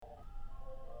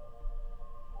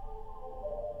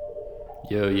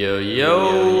Yo, yo,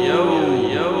 yo, yo,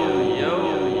 yo,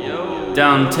 yo, yo.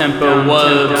 Down tempo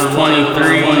Wubs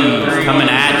 23 coming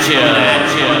at ya.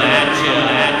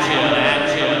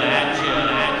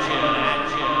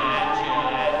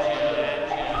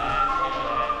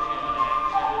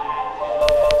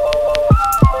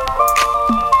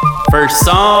 First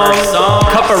song,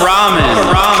 cup of ramen.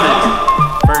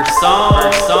 First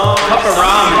song, cup of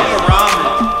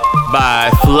ramen by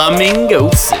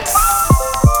Flamingosis.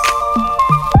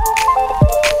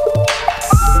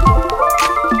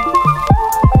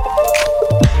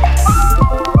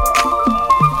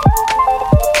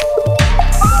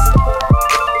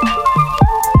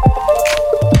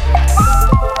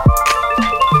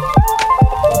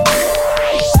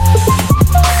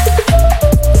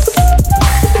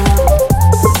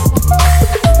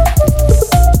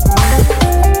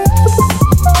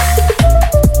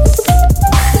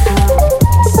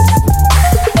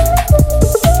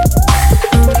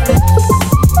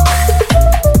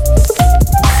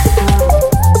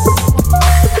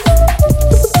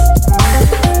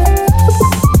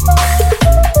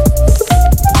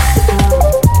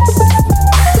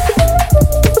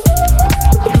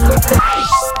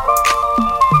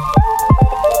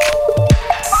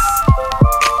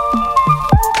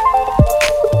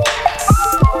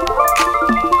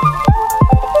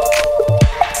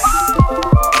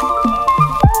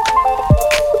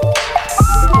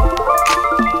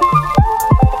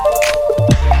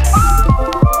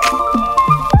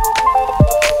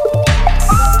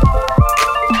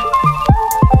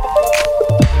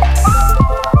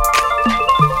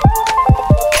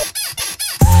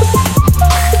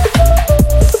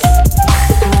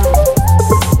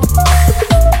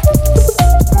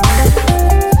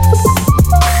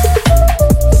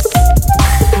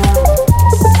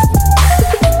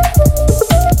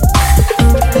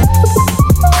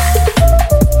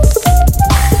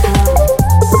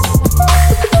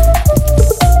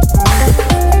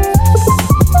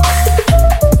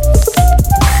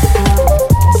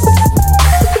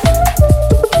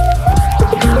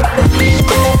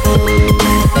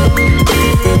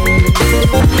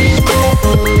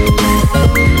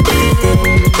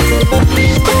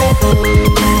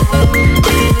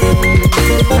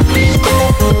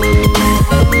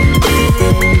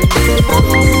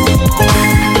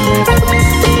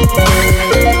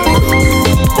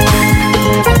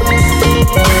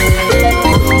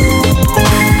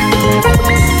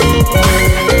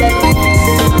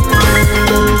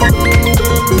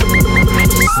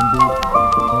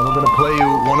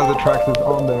 Track that's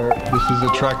on there. This is a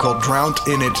track called Drowned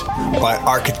in It by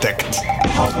Architect.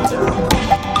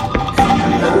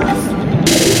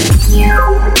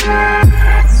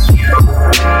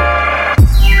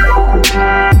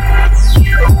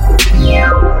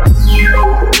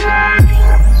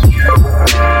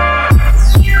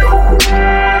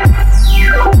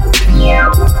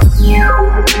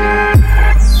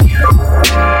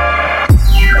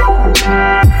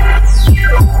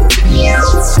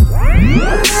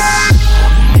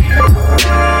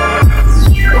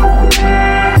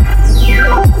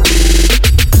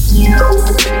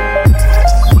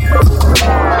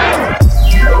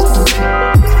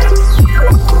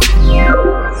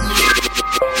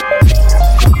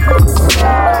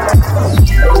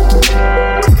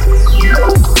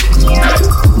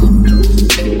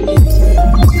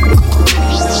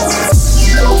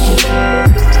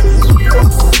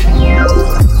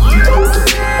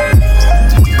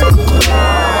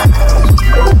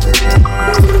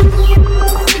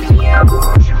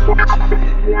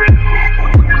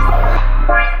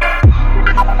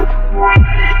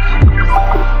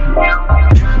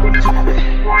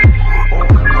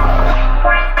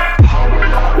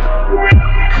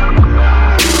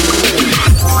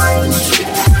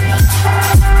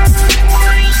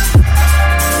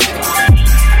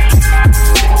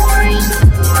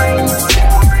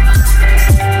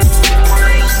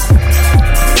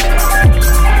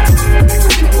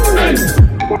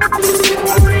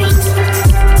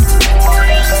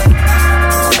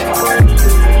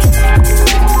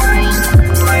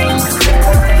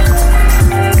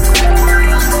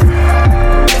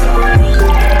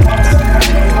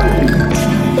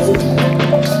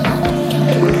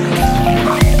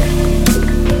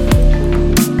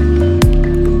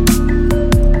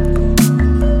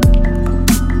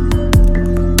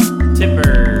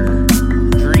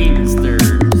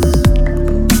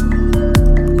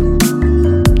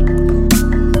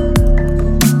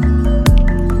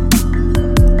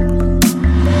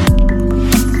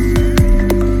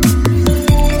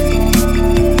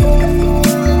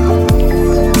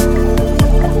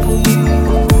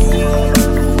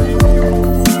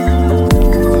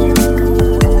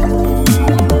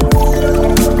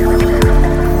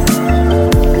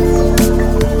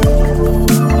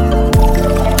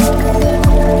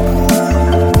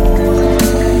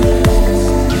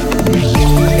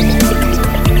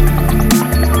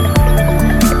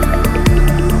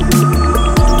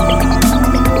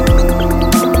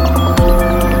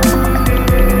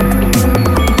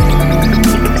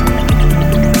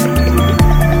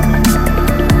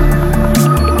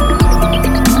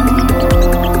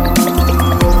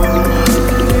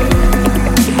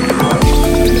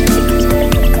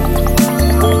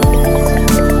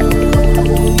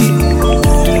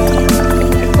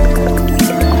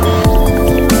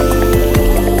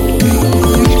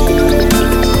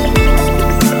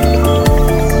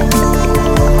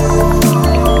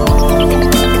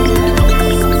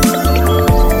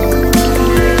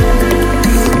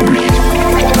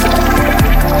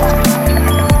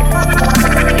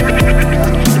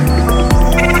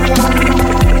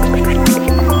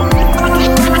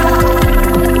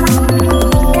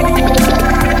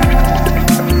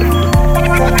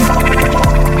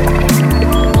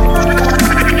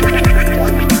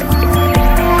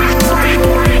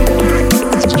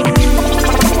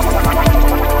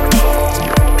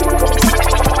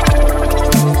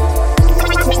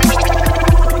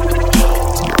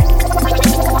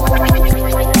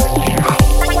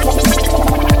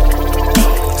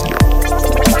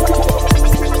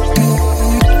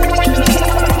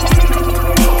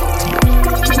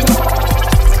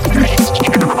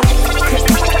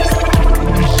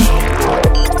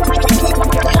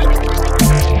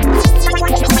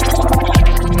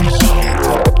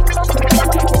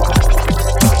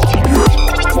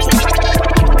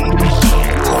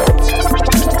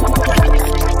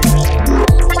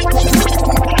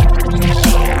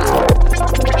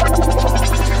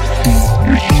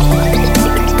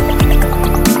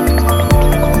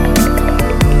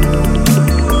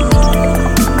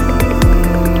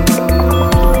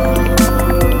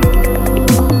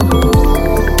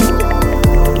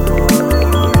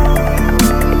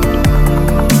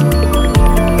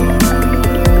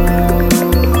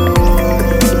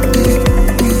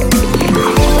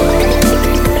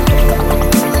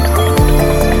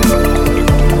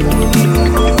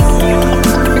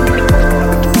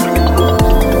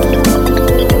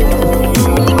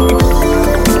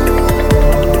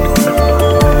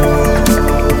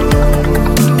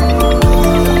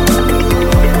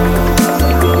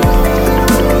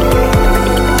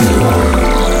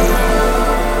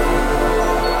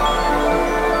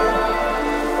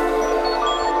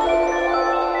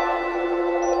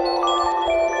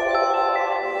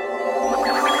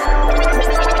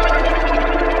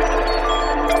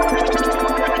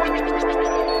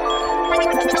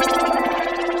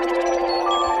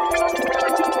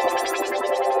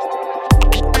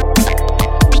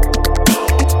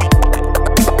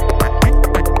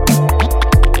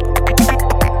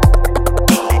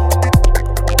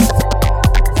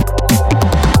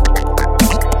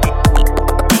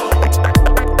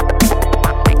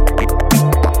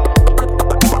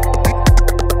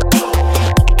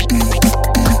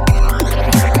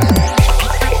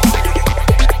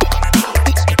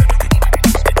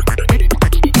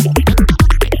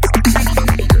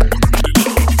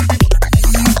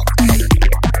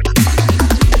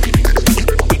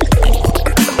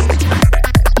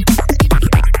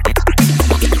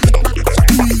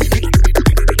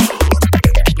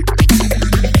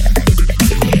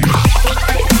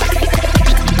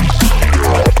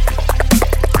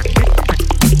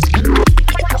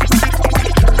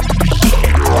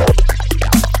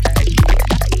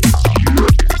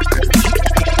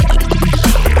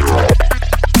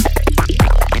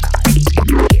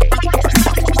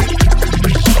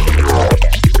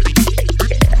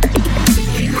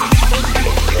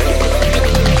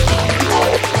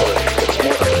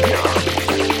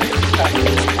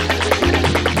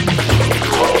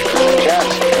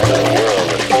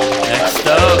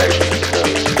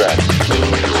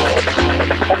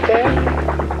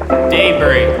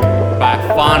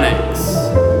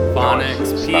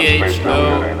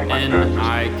 P-H-O-N-I-K.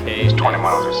 20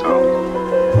 miles or so.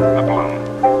 A balloon.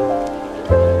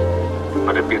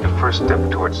 But it'd be the first step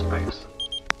towards space.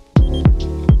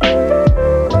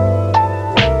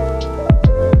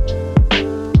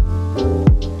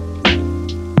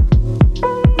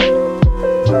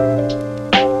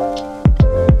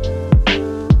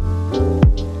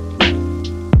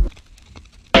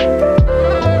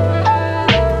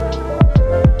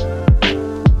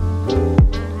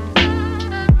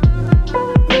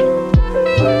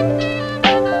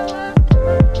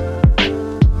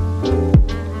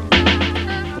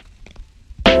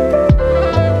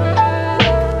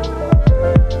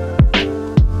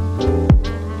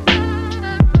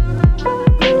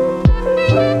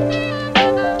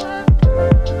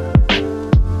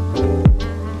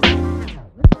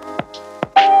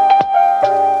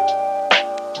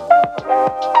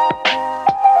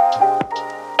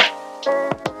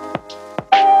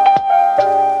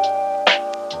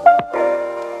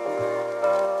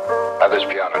 This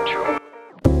piano tune.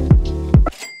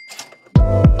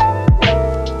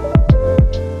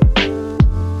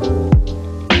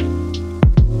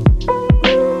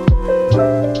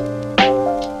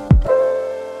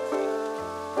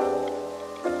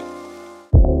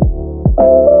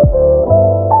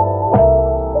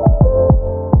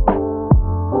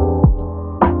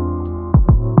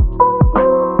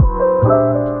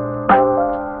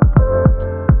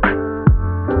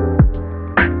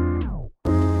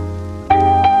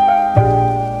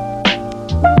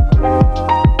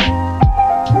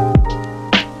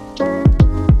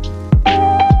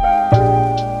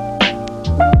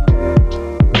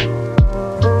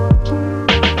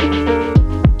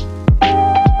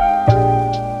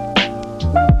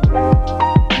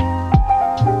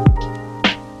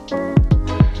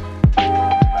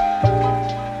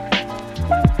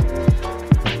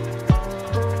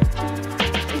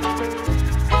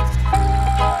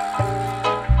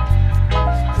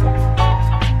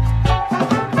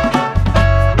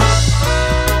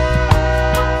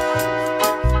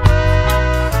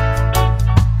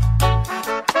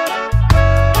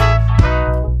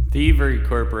 Thievery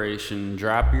Corporation,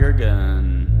 drop your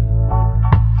gun.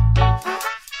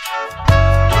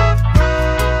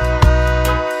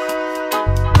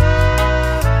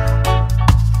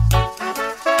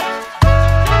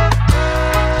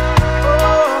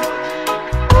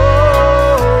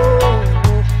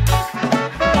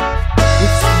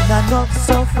 It's not enough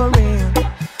suffering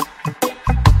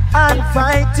and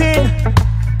fighting.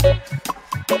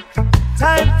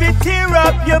 Time to tear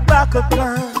up your back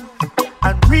again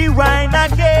and rewind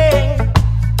again.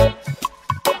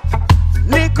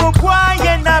 Little boy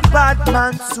in a bad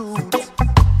man suit,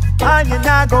 and you're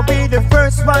not gonna be the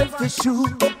first one to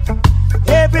shoot.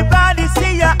 Everybody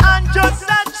see your hand just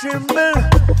a tremble,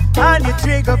 and your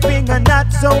trigger finger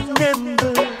not so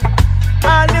nimble.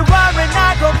 All the warring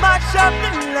I go match up the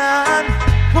land.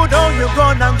 Put on your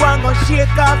gun and go and go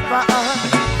shake off my arm.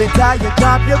 Better you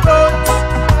drop your guns.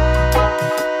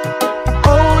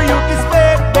 Oh, you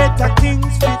expect better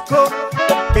things to go.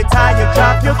 Better you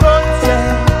drop your guns,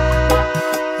 yeah.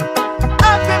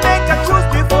 Have to make a choice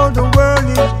before the world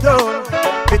is done.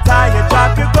 Better you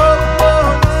drop your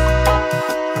guns.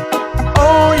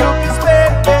 Oh, you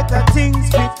expect better things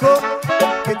to go.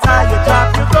 Better you drop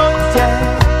your guns, yeah.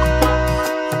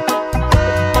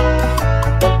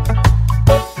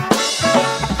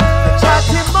 The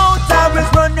chatty motor is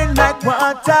running like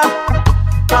water.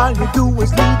 All you do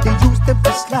is lead the youth to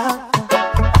be slaughter.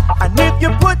 And if you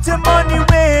put your money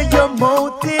where your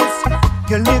mouth is,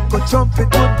 your little trumpet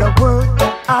with the word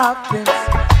happens.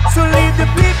 So leave the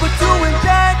people to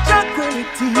enjoy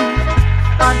tranquility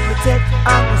and protect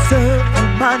and preserve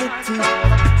humanity.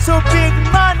 So big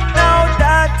man, now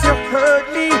that you heard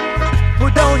me,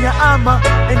 put down your hammer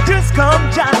and just come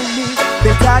join me.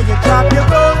 Better you drop your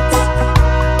guns.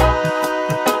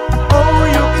 Oh,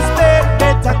 you expect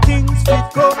better things to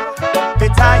go.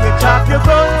 Better you drop your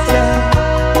guns, yeah.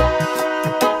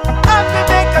 Have to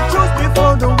make a choice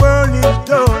before the world is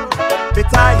done.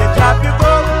 Better you drop your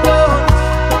guns.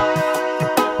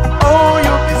 Oh,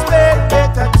 you expect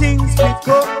better things to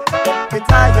go.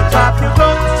 Better you drop your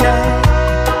guns, yeah.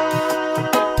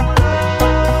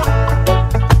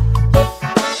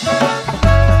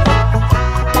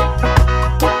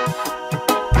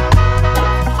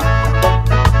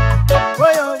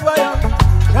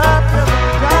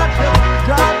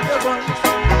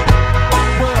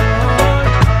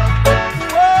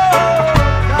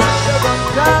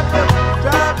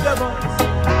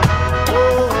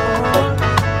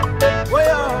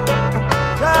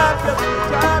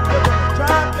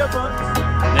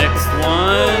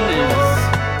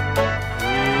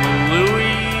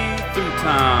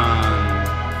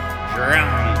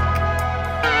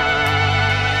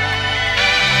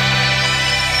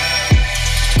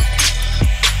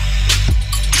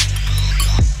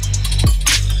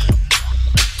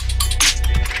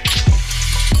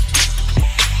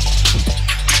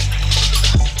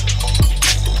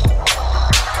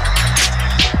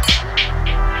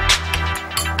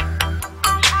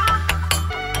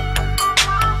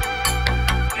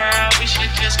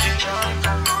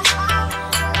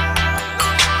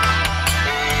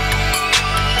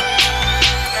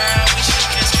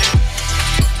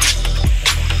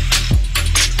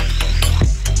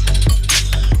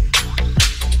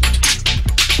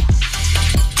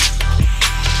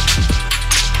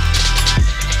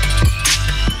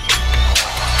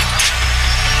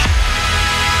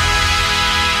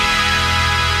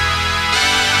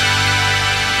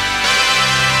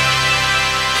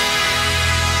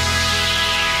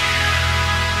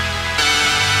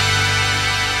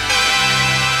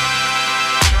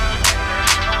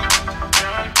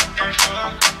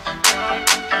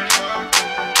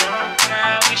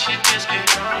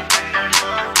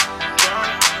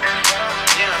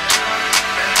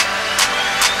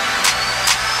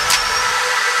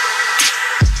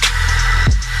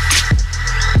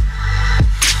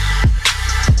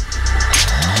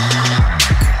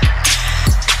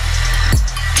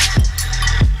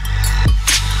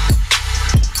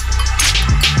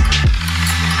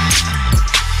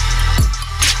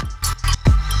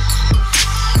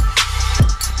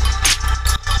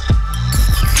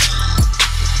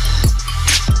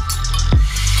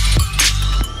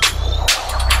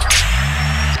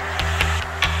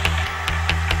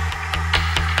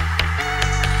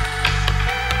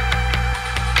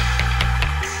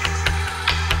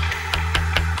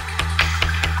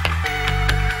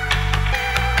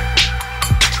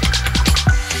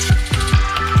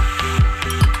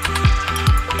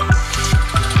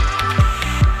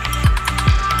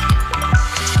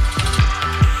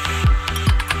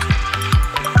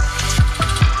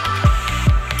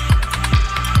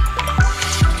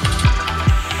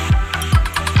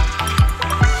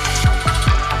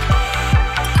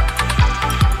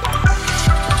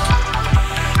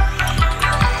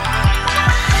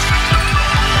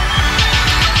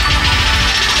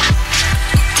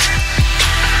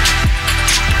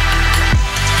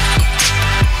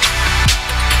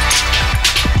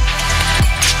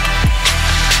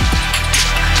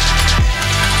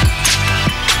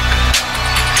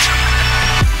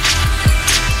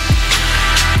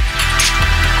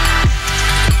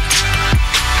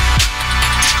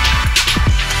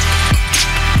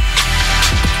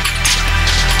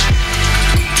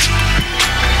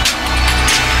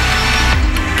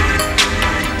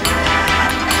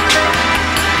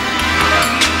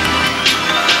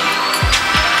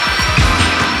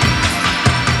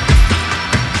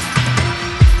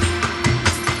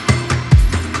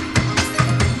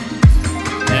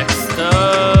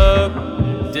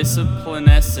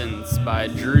 Disciplinescence by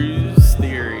Drew's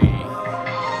Theory.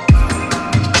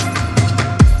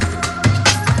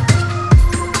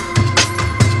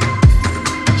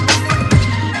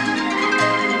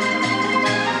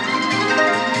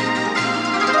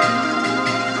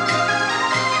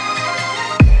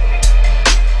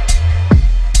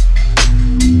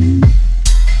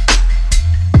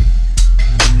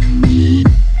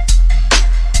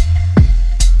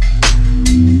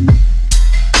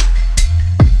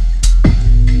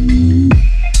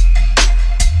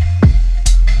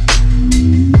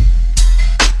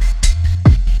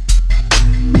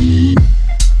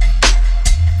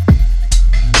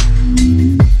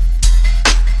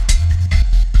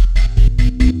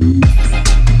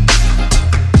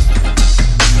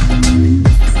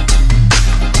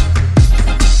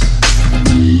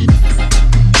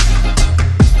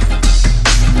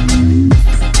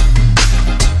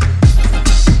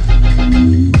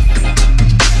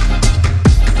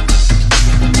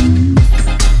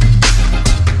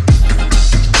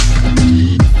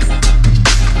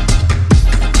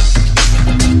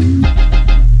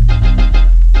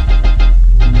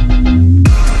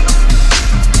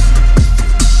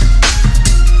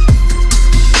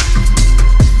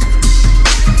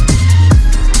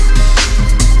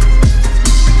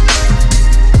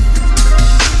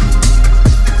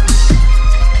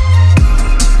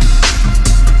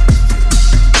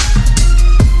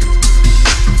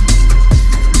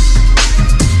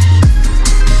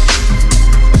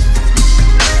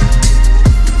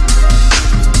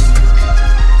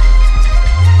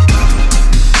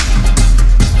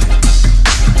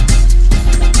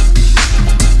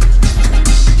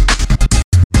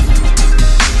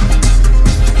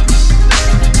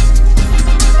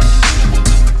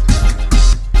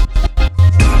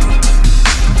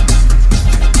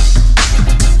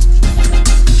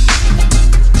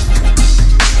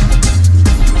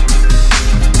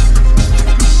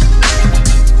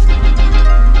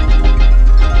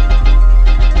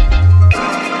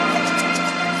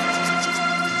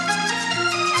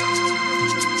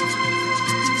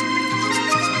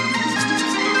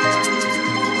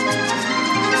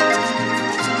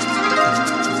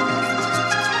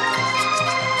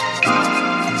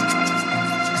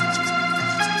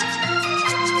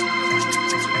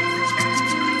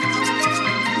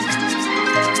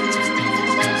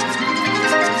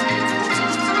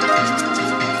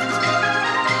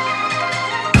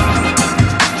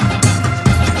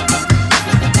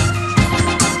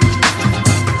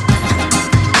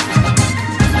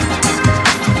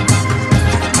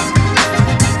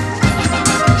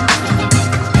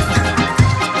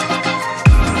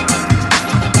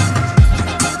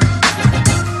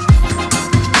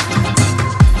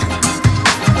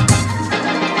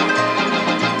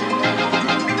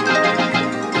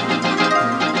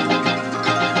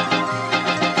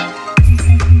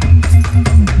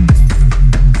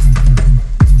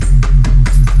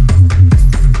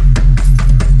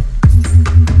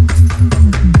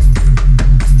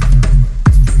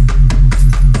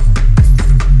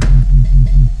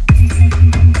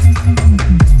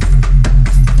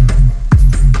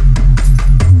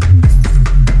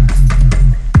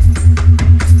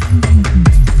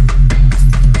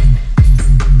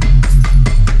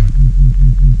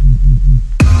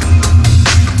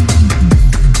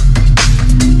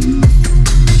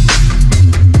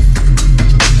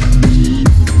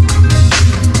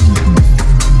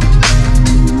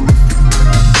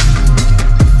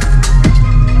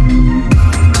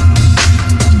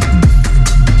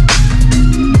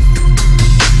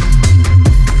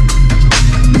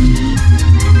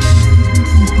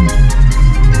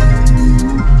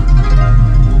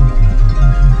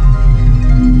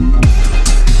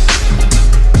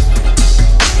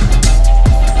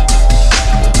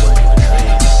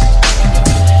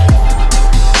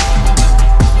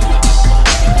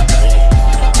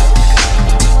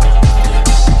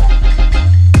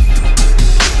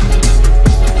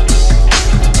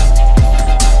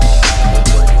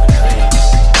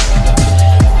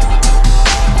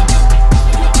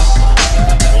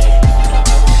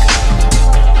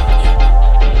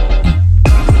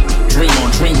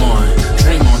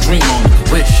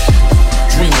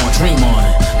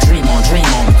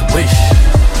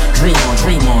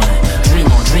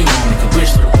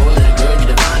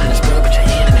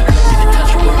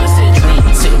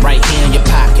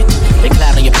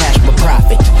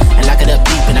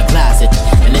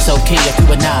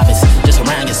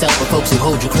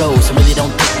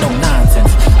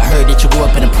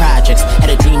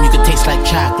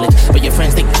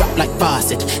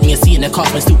 the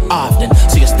coffins too often.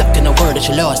 So you're stuck in a world that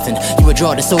you're lost in. You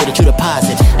withdraw the soul that you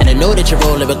deposit. And I know that you're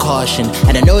rolling with caution.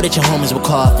 And I know that your homies were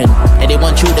coughing. And they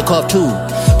want you to cough too.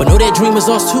 But know that dream is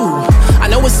lost too. I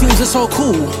know it seems it's all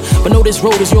cool, but know this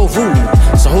road is your rule.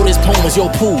 So hold this poem as your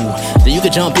pool. Then you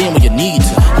can jump in when you need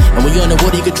to. And when you're in the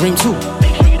water you can dream too.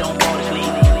 Make sure you don't fall asleep.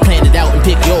 Plan it out and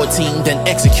pick your team, then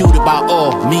execute it by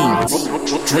all means.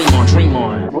 Dream on, dream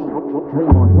on.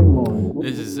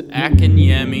 This is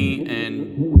Akinyemi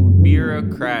and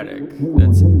Bureaucratic.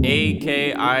 That's Akinyemi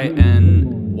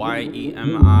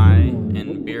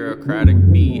and Bureaucratic BIROCRATIC.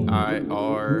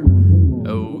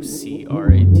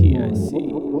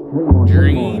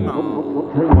 Dream on.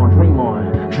 Dream on, dream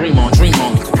on. Dream on, dream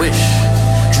on, make a wish.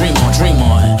 Dream on, dream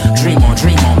on. Dream on,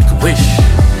 dream on, make a wish.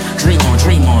 Dream on,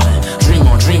 dream on. Dream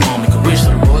on, dream on, make a wish. So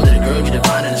the boy, little girl, you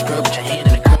divine in this girl, put your hand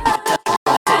in the curve, you can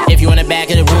touch. If you in the back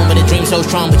of the room with a dream so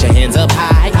strong, put your hands up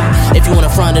high. If you in the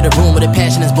front of the room with a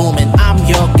passion is booming, I'm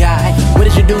your guy. What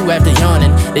did you do after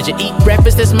yawning? Did you eat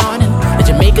breakfast this morning?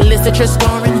 Did you make a list that you're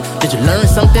scoring? Did you learn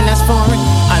something that's foreign?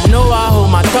 I know I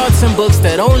hold my thoughts in books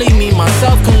that only me,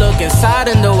 myself, can look inside.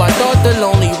 And though I thought the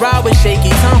lonely ride was shaky,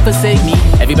 time forsake me.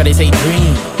 Everybody say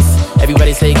dreams,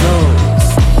 everybody say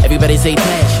goals, everybody say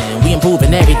passion. We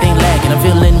improving everything lacking, I'm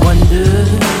feeling wonder.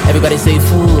 Everybody say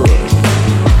fool.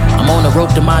 I'm on the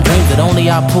rope to my dreams that only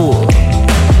I pull,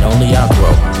 and only I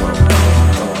grow,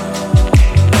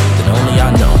 that only I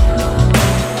know.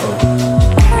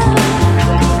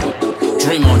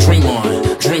 Dream on, dream on,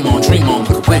 dream on, dream on,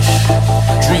 make a wish.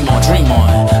 Dream on, dream on,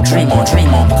 dream on,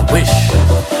 dream on, make a wish.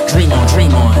 Dream on,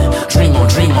 dream on, dream on,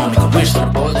 dream on, make a wish.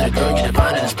 Little boy, little girl, you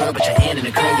divine in this bird, put your hand in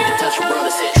the curve, you can touch your brother,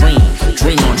 said dream.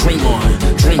 Dream on, dream on,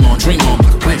 dream on, dream on,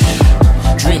 make a wish.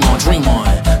 Dream on, dream on,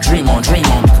 dream on, dream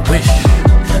on, make a wish.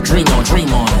 Dream on,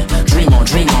 dream on, dream on,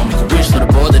 dream on, make a wish. Little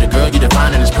boy, little girl, you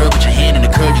divine in this bird, put your hand in the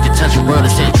curve, you can touch your brother,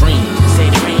 said dream. Say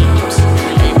dreams,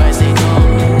 everybody say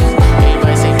goals,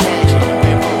 everybody say passion.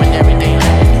 We're improving everything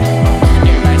lacking.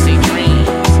 Everybody say dreams,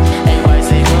 everybody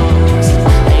say goals,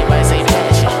 everybody say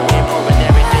passion. We're improving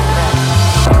everything lacking.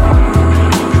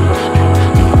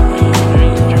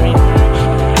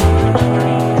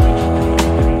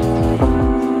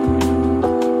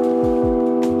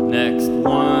 Next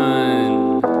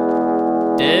one.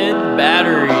 Dead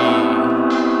Battery.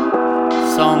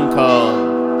 Song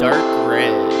called Dark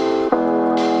Red.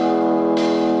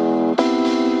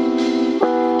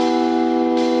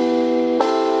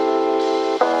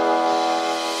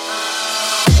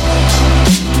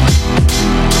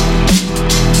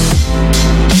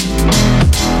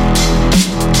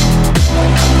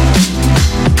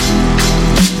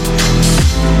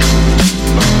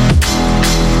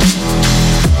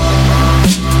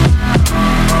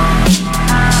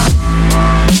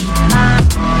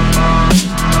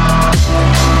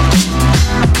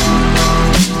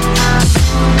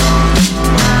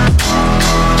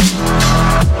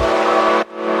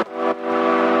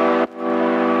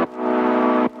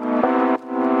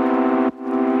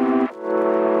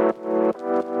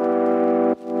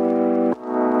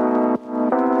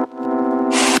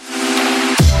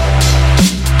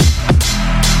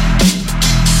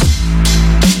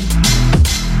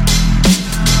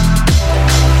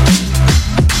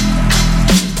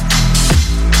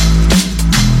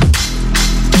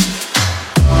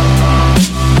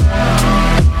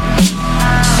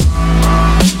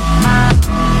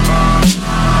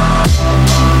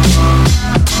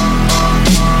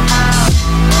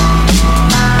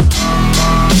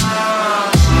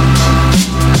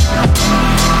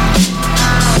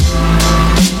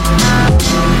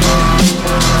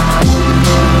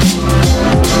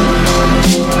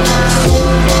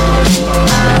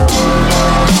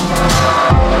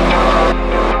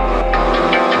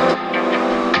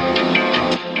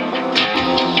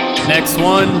 Next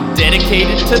one,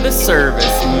 dedicated to the service,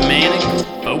 Manic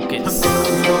Focus.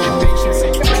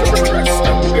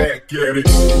 Back at it.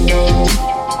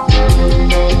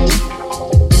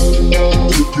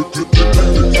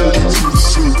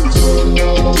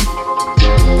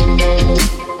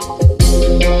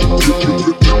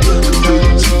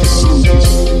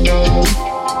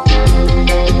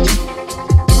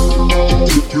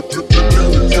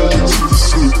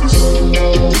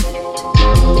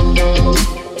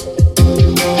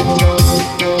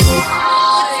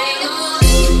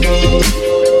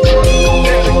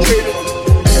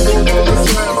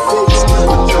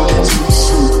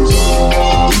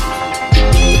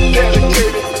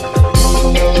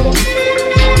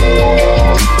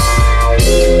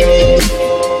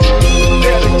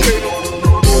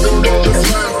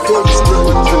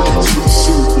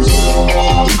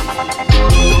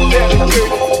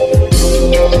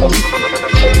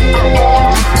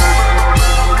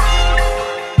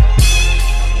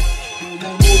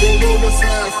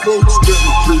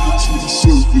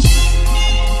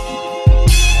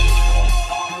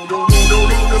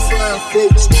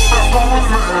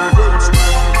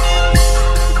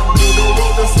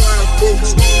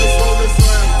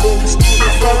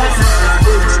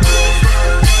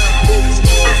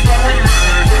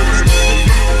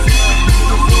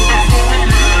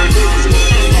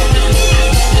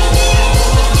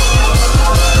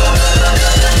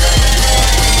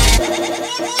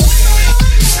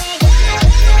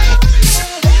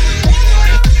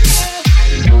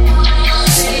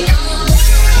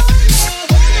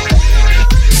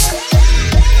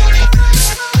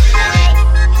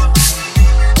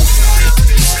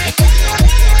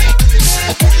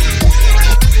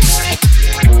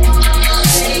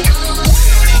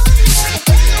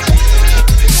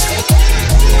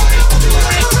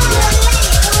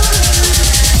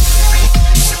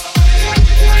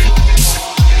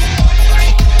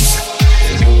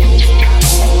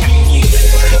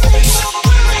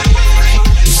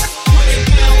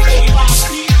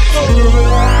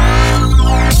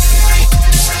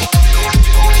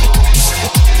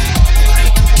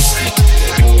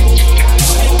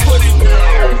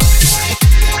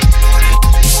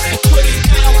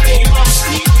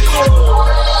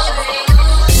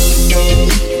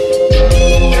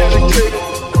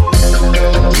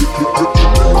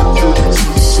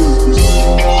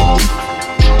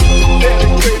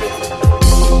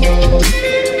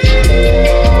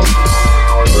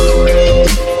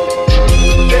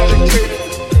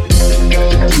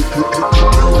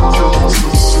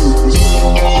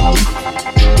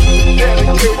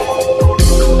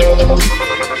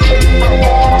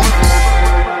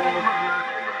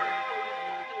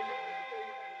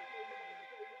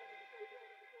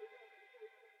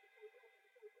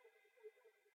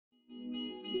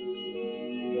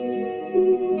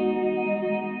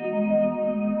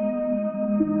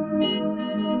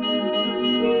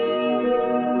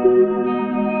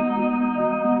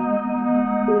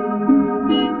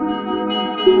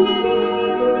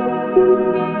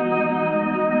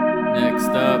 Next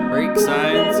up, Break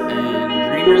Signs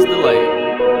and Dreamer's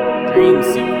Delight. Dream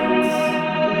Sequence.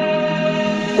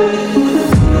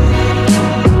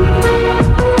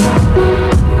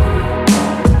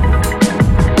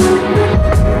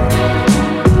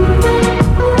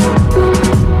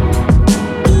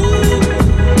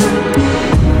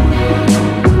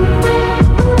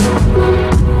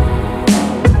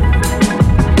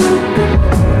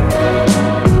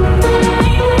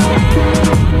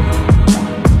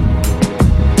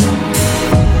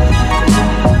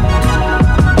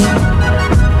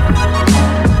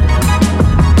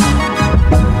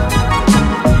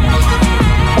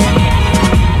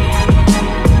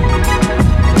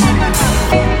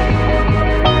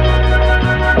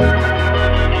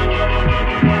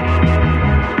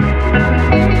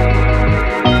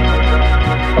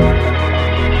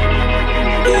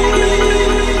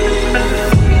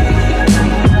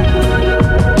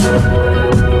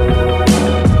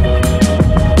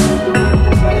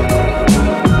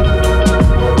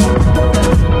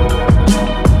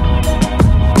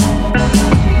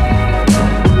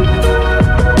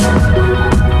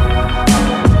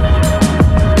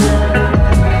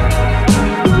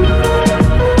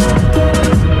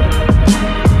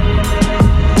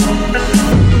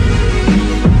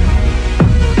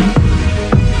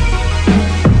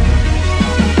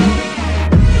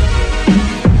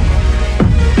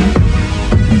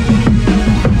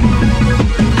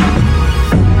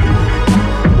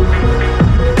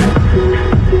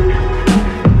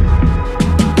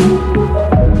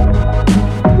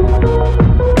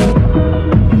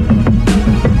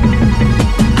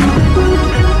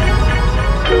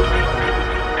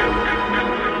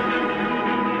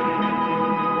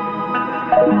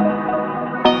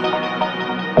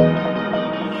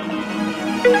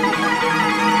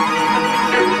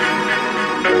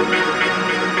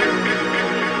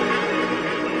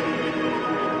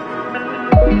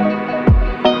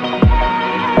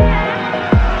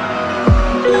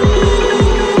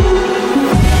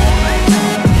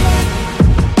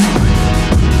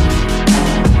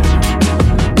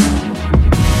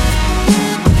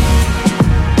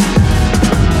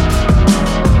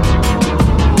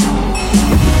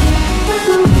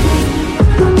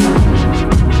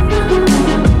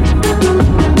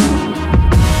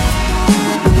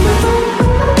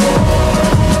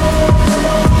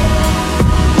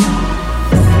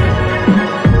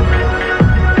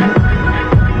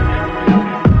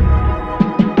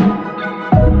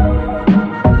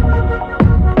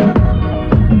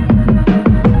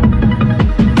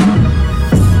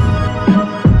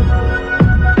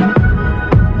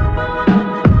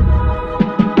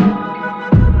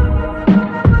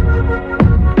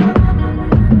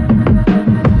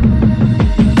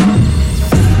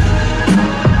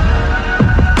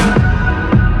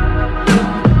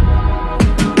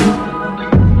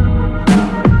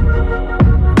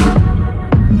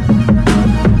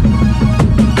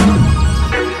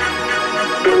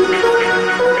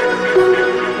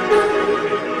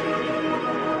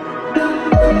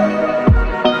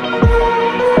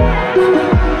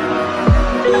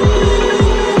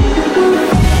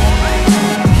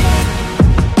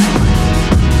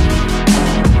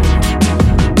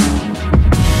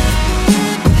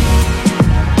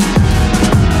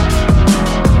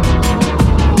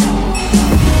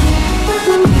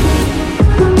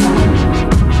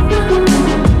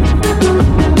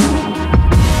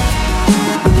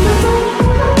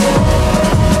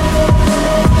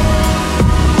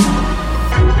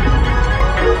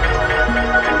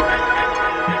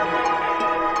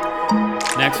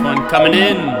 Next one coming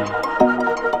in.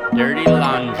 Dirty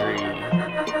Laundry.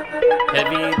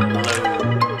 Heavy Load.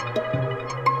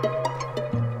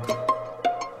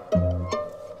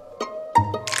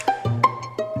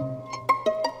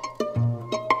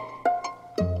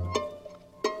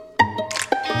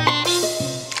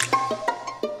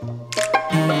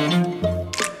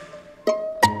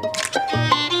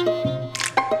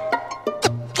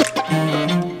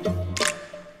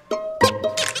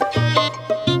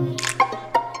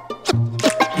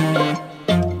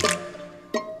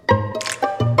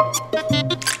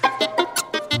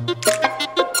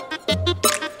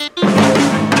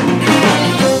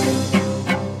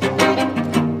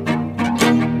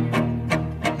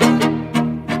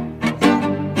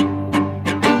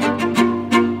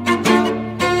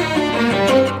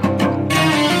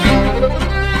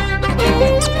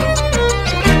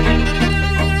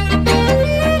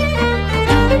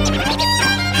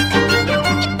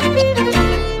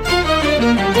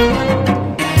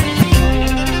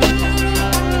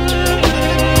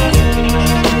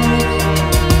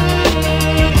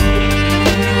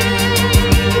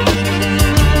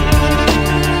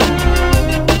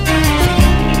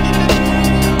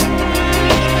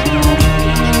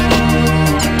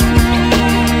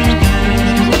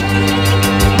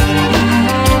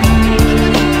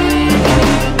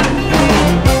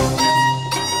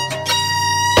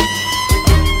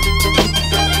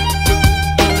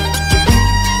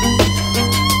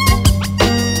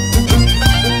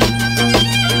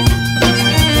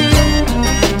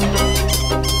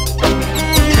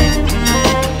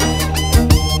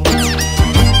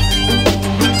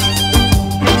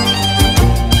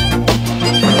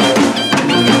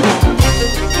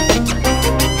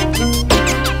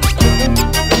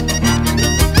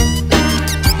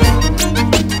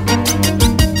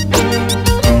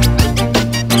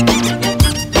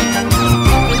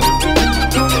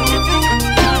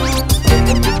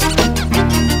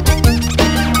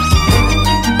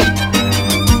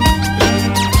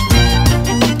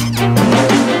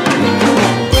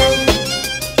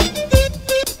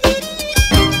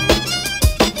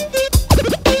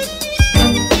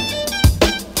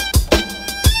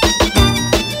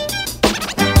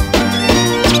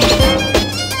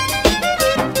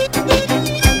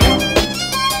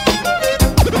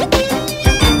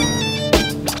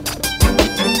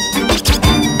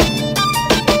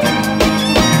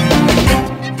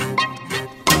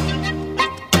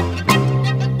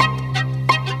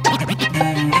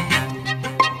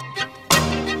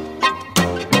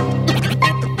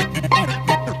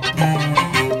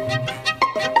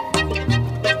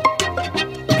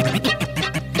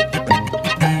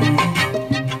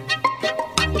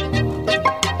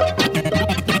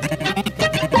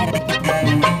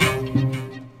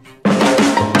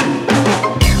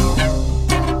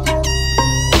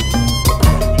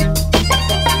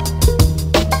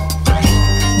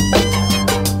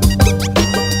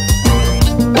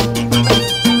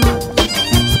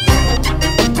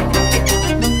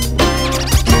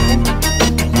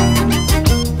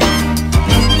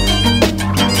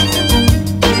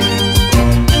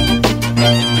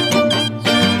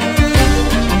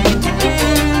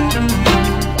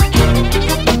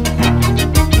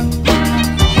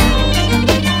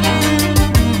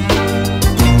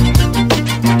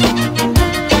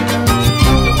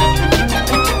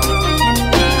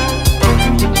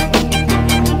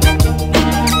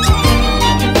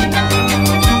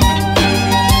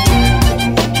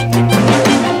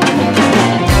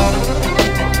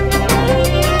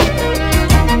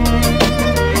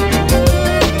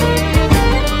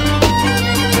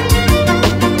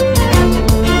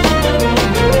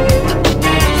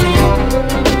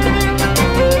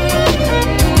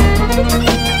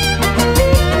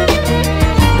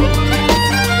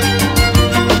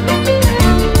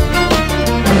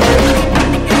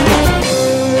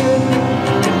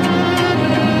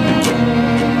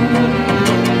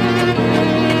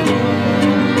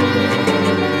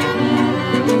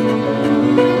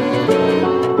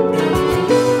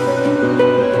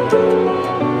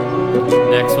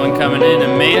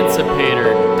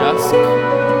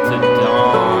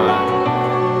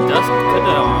 Just put it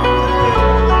on.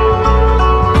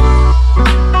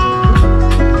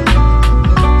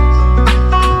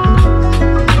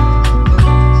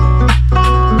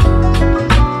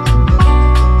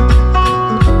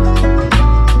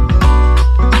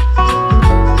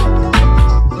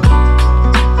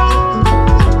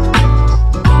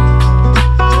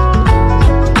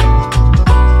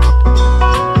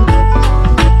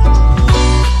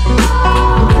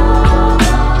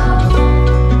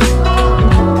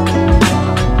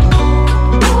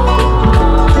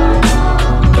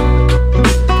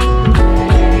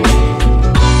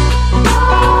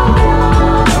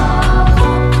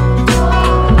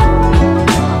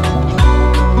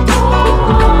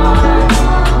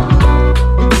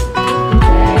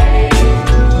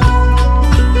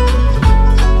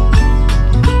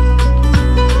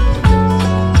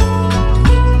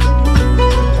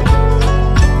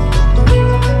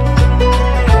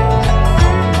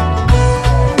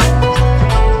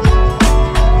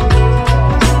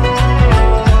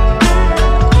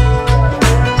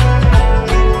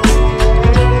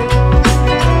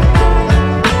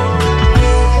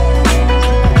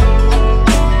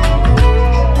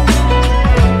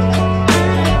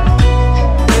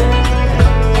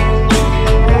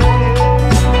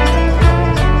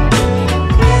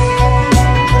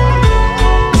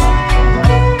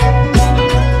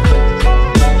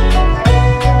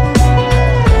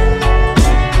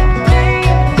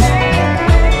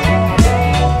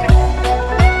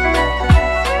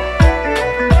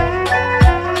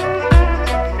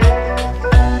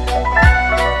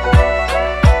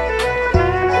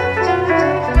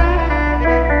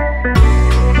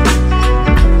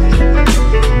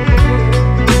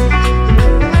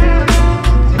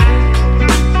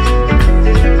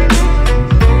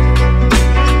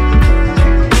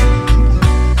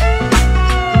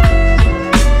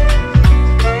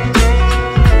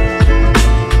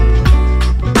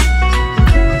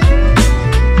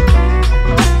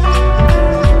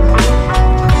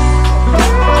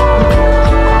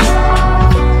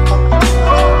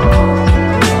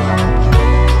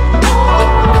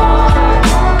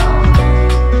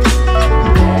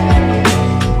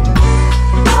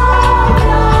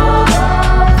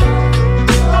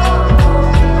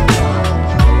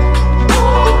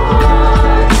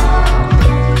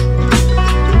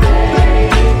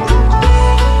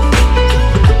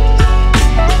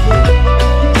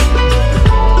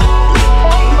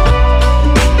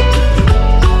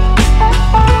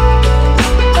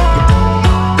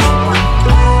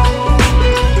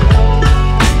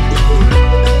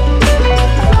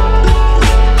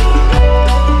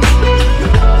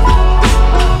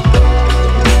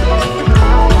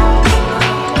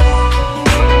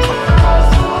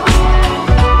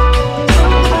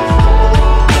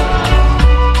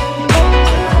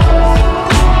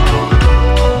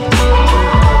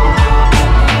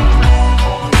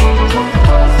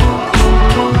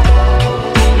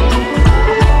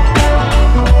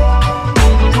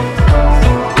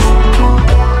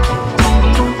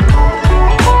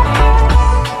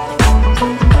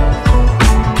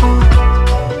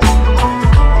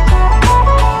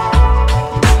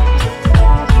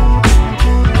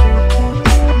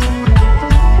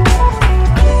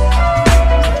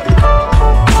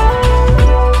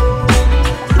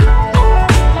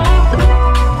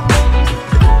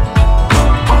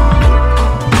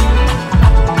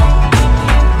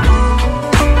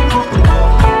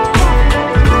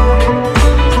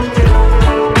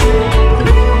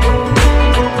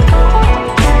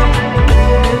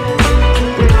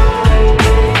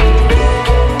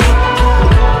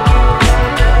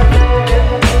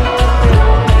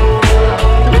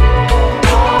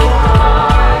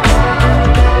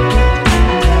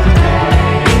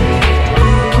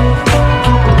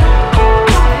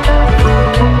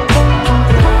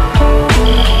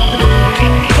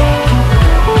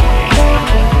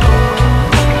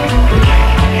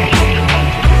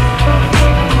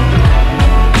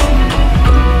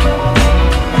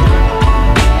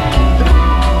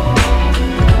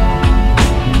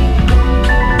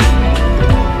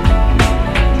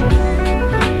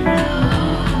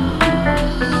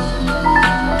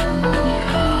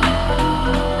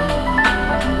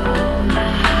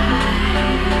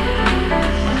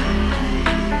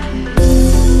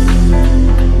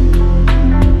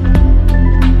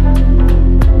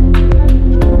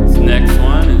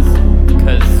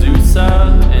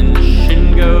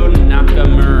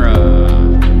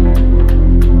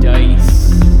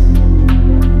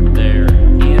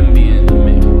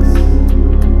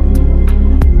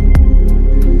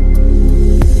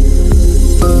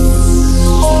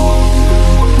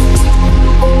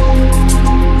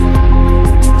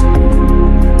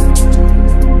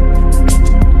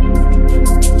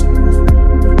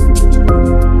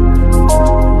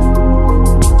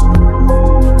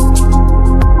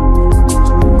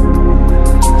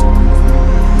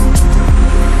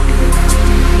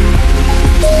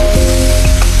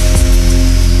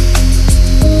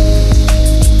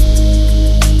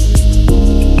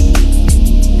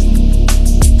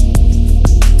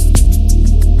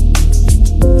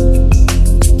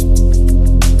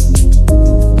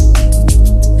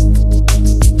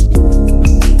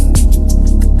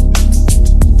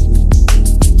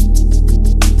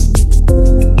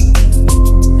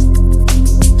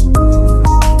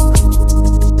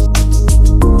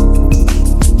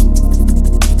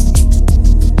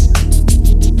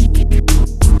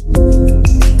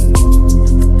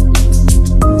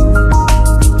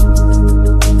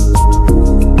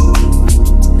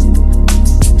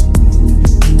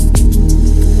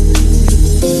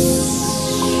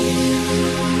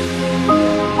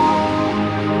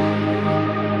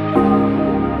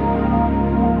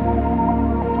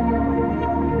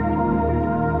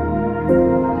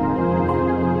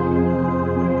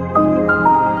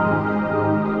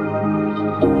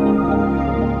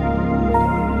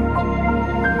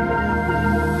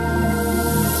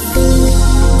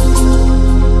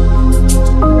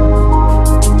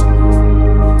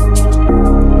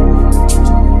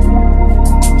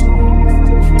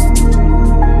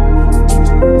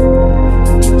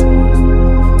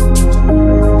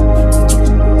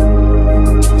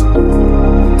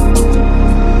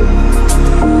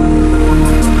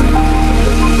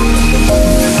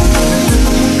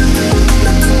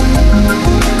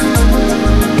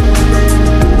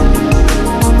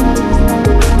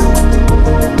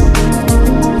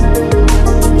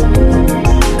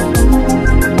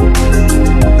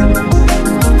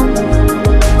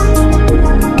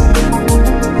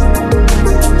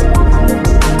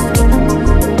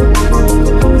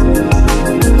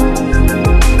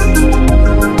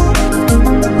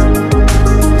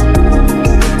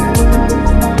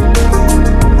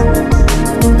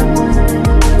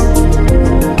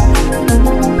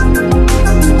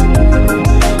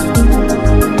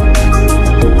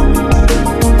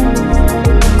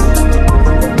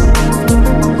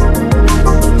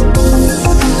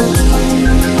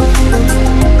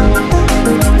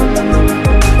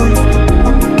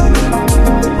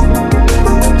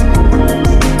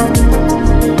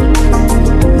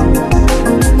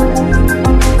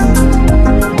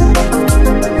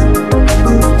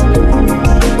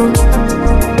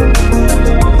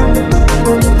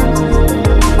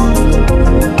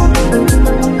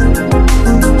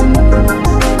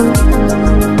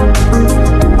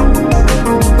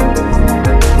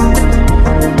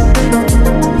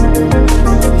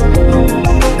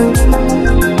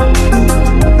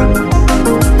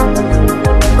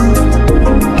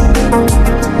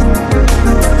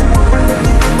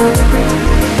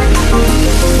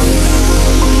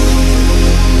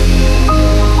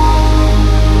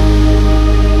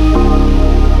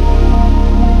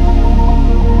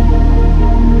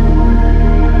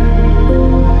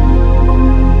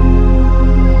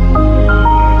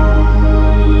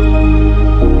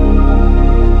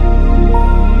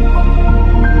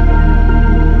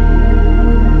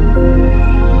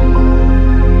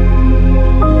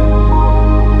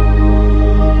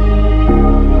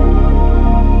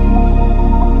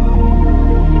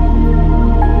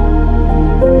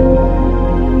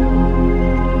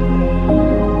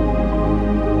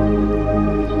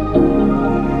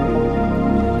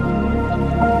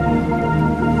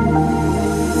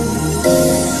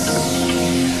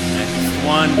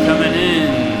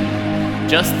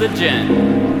 the Gent.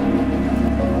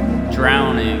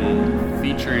 Drowning,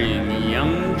 featuring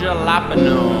Young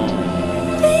Jalapeno.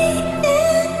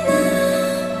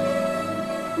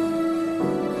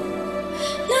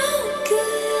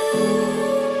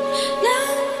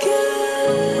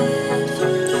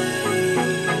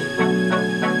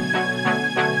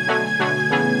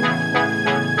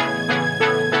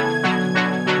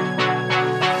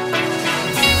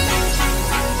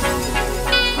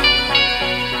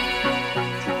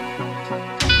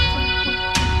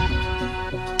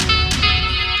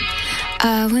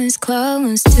 I was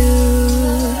close to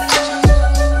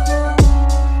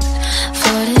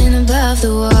floating above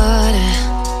the water,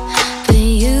 but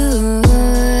you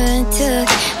took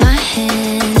my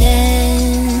hand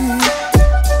and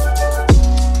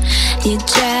you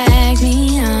dragged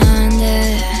me under,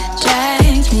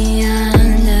 dragged me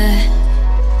under.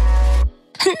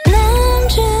 And now I'm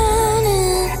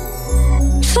drowning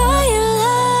for your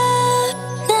love.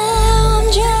 Now I'm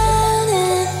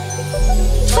drowning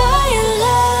for your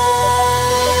love.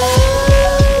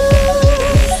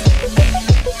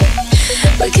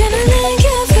 We're gonna thank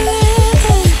you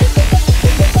forever.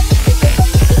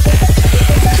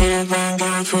 We're gonna thank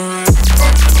you forever.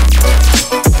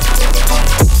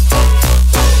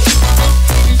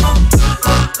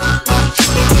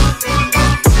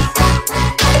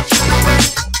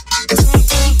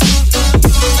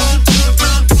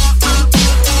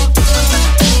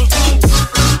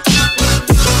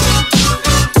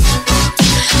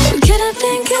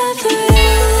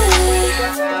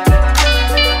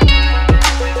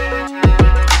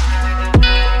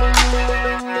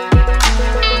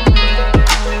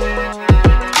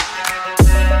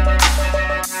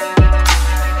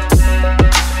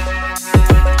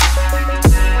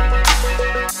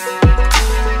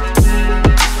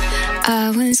 I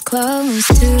was close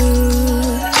to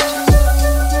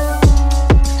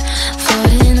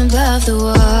floating above the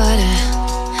water,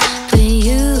 but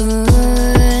you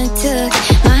took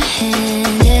my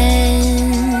hand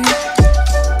and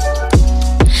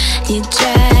you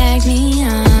dragged me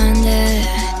under,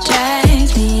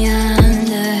 dragged me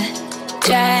under,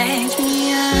 dragged me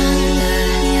under,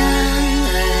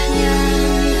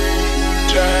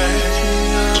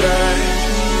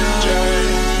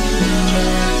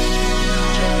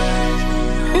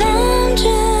 Now I'm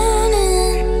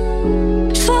drowning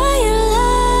for your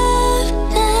love.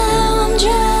 Now I'm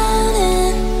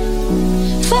drowning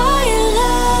for your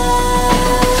love.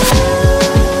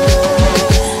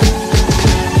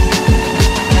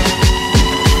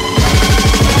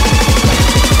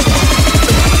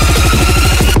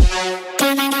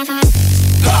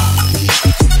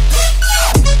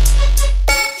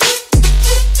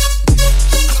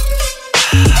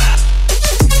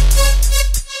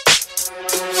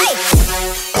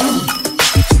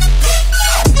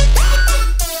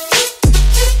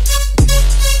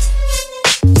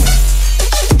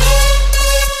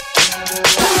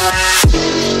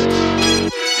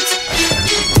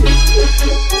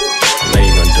 I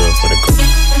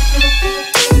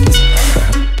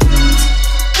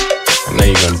know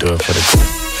you're gonna do it for the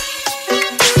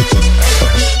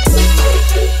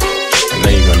I know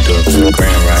you're gonna do it for the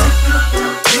grand, right?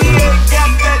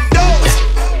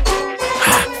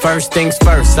 First things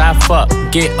first, I fuck,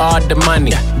 get all the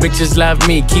money. Bitches love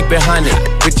me, keep it 100.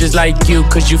 Bitches like you,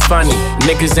 cause you funny.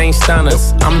 Niggas ain't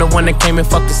stunners. I'm the one that came and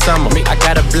fucked the summer. I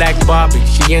got a black Barbie,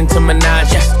 she into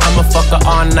Minaj. I'ma fuck her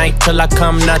all night till I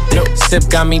come nothing. Sip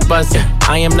got me buzzing,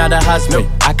 I am not a husband.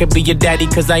 I could be your daddy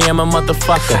cause I am a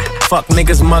motherfucker. Fuck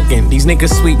niggas mugging, these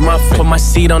niggas sweet muffin. Put my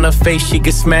seed on her face, she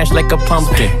get smashed like a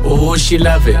pumpkin. Ooh, she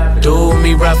love it, do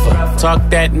me rougher. Talk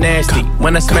that nasty,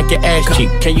 when I smack your ass cheek.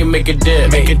 Can you make a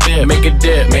dip, make a dip, make a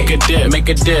dip, make a dip, make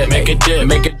a dip, make a dip,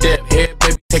 make a dip. Here,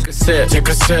 baby, take a sip, take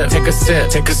a sip, take a sip,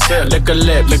 take a sip. Lick a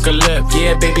lip, lick a lip.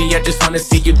 Yeah, baby, I just wanna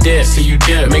see you dip, see you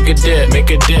dip. Make a dip, make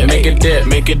a dip, make a dip,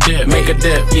 make a dip, make a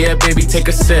dip. Yeah, baby, take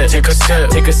a sip, take a sip,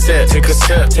 take a sip, take a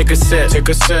sip, take a sip, take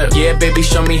a sip. Yeah, baby,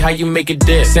 show me how you make it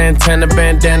dip. Santana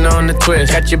bandana on the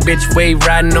twist, got your bitch wave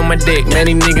riding on my dick. Man,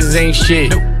 these niggas ain't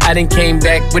shit. I done came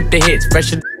back with the hits,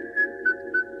 fresher.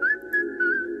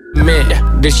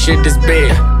 Man, this shit is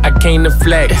big. I came to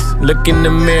flex. Look in the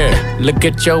mirror, look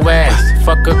at your ass.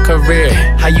 Fuck a career.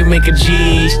 How you make a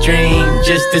G-string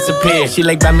just disappear? She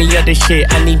like, buy me other shit.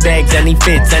 I need bags, I need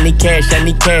fits, I need cash, I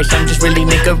need cash. I'm just really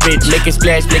nigga rich. Make it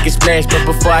splash, make it splash. But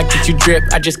before I get you drip,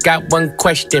 I just got one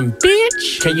question,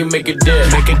 bitch. Can you make a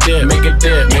dip? Make a dip, make a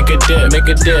dip, make a dip, make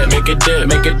a dip, make a dip,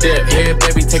 make a dip. Here,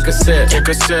 baby, take a sip, take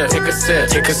a sip, take a sip,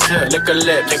 take a sip. Lick a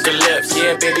lip, lick a lips.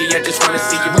 Yeah, baby, I just wanna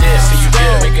see you dip, see you dip.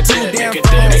 Make a dip, make a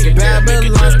dip, make a dip, make a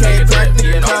dip. just can't crack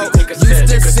the code. Used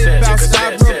to sip out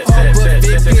styrofoam, but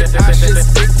figured I should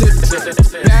stick to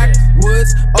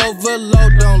backwoods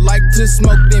overload. Don't like to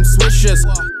smoke them swishers.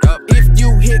 If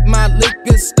you hit my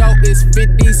liquor store, it's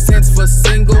 50 cents for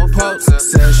single post.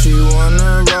 Said she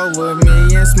wanna roll with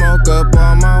me and smoke up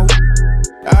all my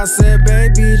I said,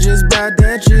 baby, just buy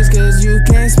that cheese, cause you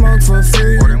can't smoke for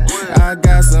free. I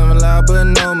got some love but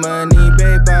no money,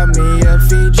 babe, buy me a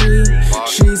Fiji.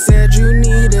 She said you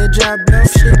need a job, no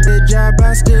shit, the job,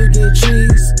 I still get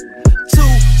cheese. 2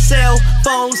 cell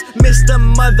phones, Mr.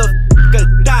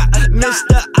 Motherfucker Dot.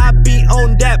 Mr. I be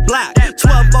on that block.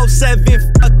 1207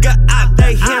 fucker out.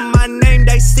 They hear my name,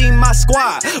 they see my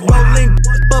squad. Rolling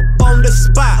up on the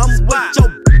spot. I'm with your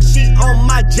she on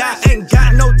my job. Ain't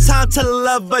got no time to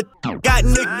love her. Got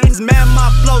niggas mad, my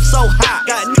flow so hot.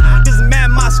 Got niggas mad,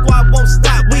 my squad won't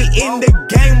stop. We in the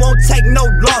game, won't take no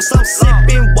loss. I'm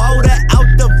sipping water out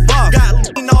the vault.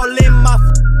 Got lean all in my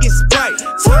fucking Sprite.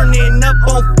 Turning up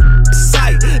on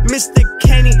sight. Mr.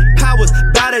 Kenny Powers,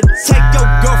 bout to take your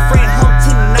girlfriend home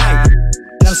tonight.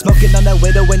 I'm smoking on that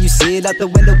window when you see it out the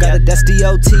window. Got a dusty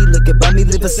OT, looking by me,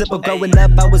 live a sipper. Growing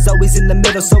up, I was always in the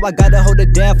middle, so I gotta hold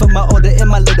it down for my older and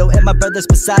my little, and my brothers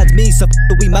besides me. So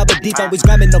we mob deep, always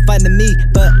grinding, no finding me.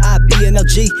 But I be an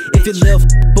LG. If you little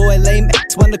boy lame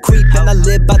ass wanna creep, and I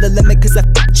live by the limit, cause I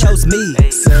chose me.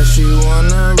 Said she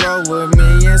wanna roll with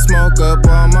me and smoke up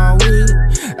all my weed.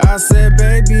 I said,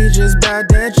 baby, just buy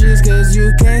that cheese, cause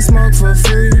you can't smoke for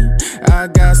free. I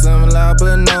got some love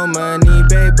but no money,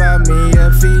 babe, buy me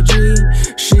a Fiji.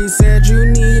 She said you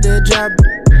need a job,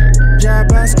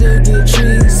 I still get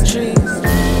cheese.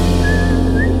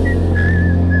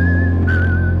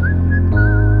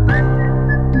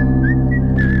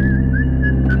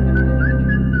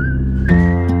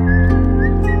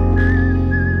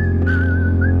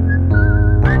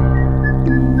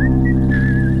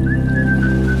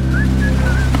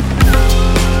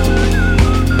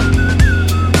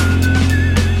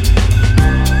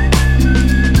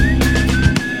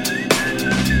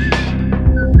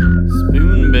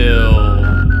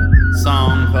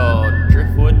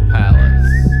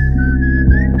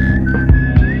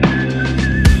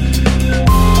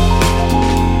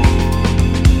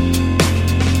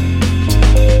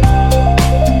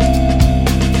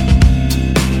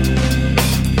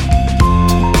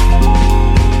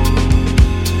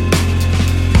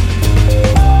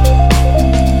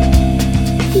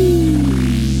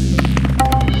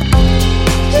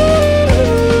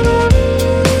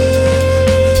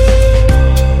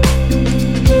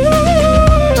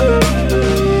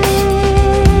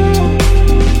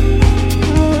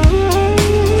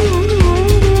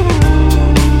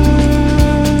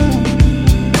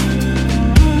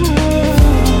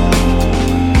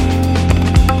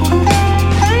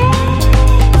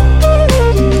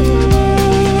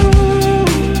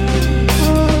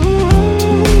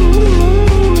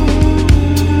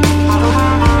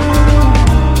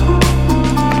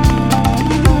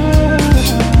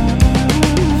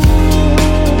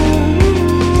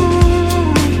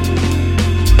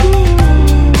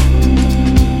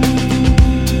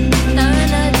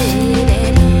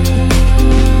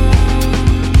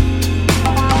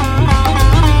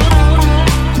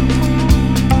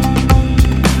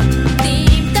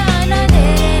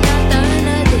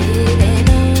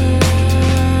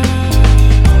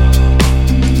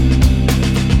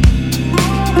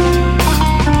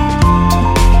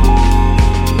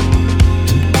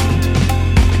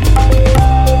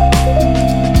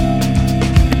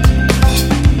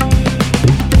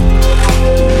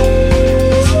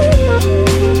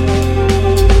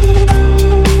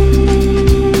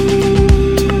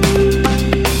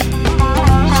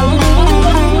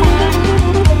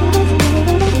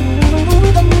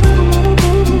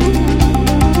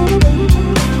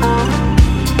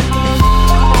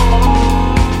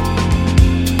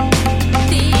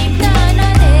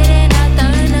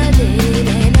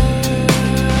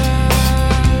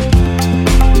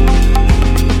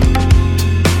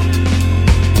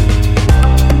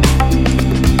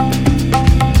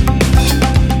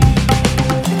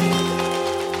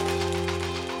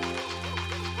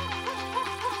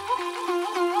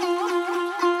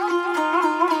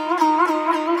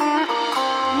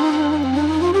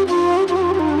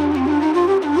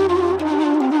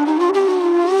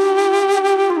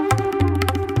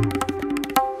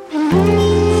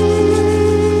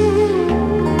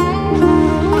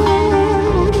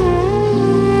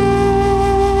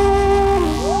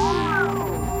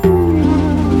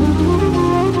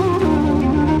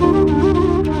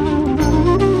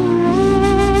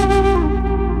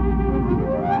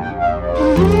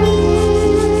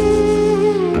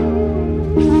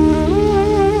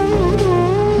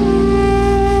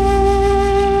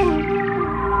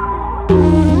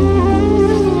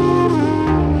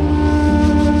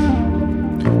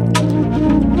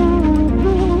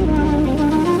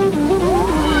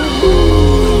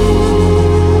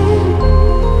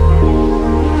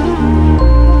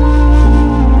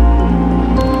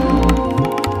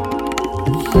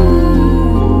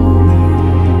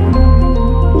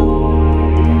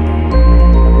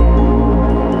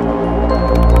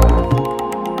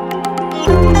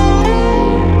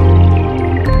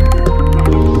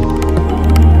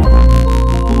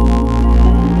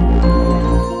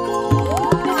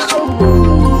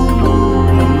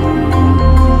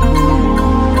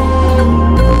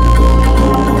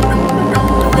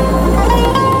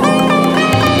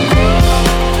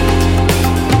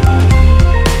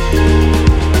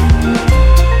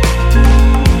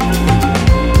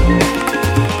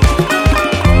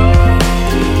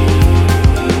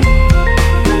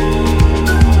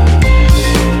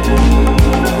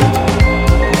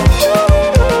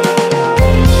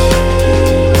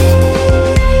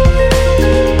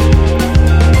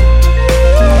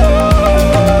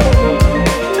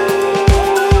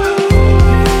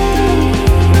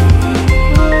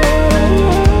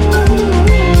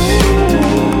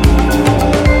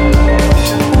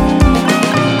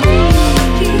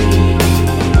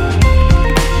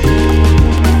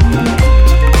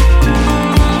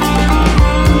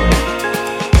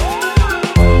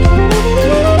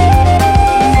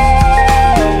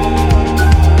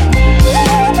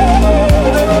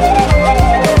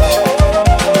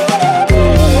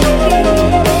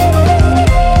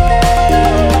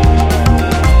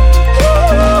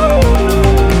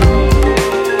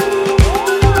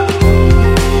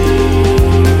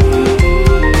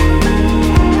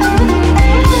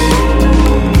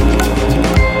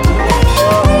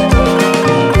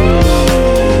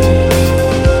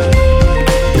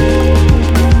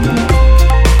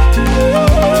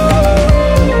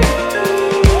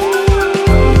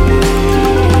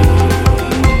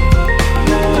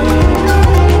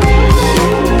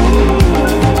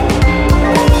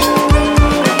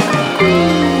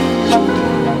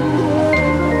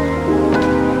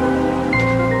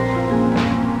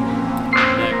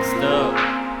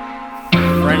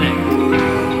 Frenic.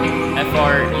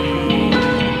 F-R-E-N-I-C.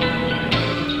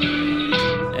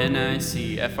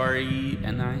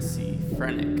 F-R-E-N-I-C.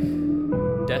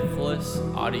 Frenic. Deathless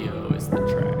Audio is the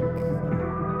track.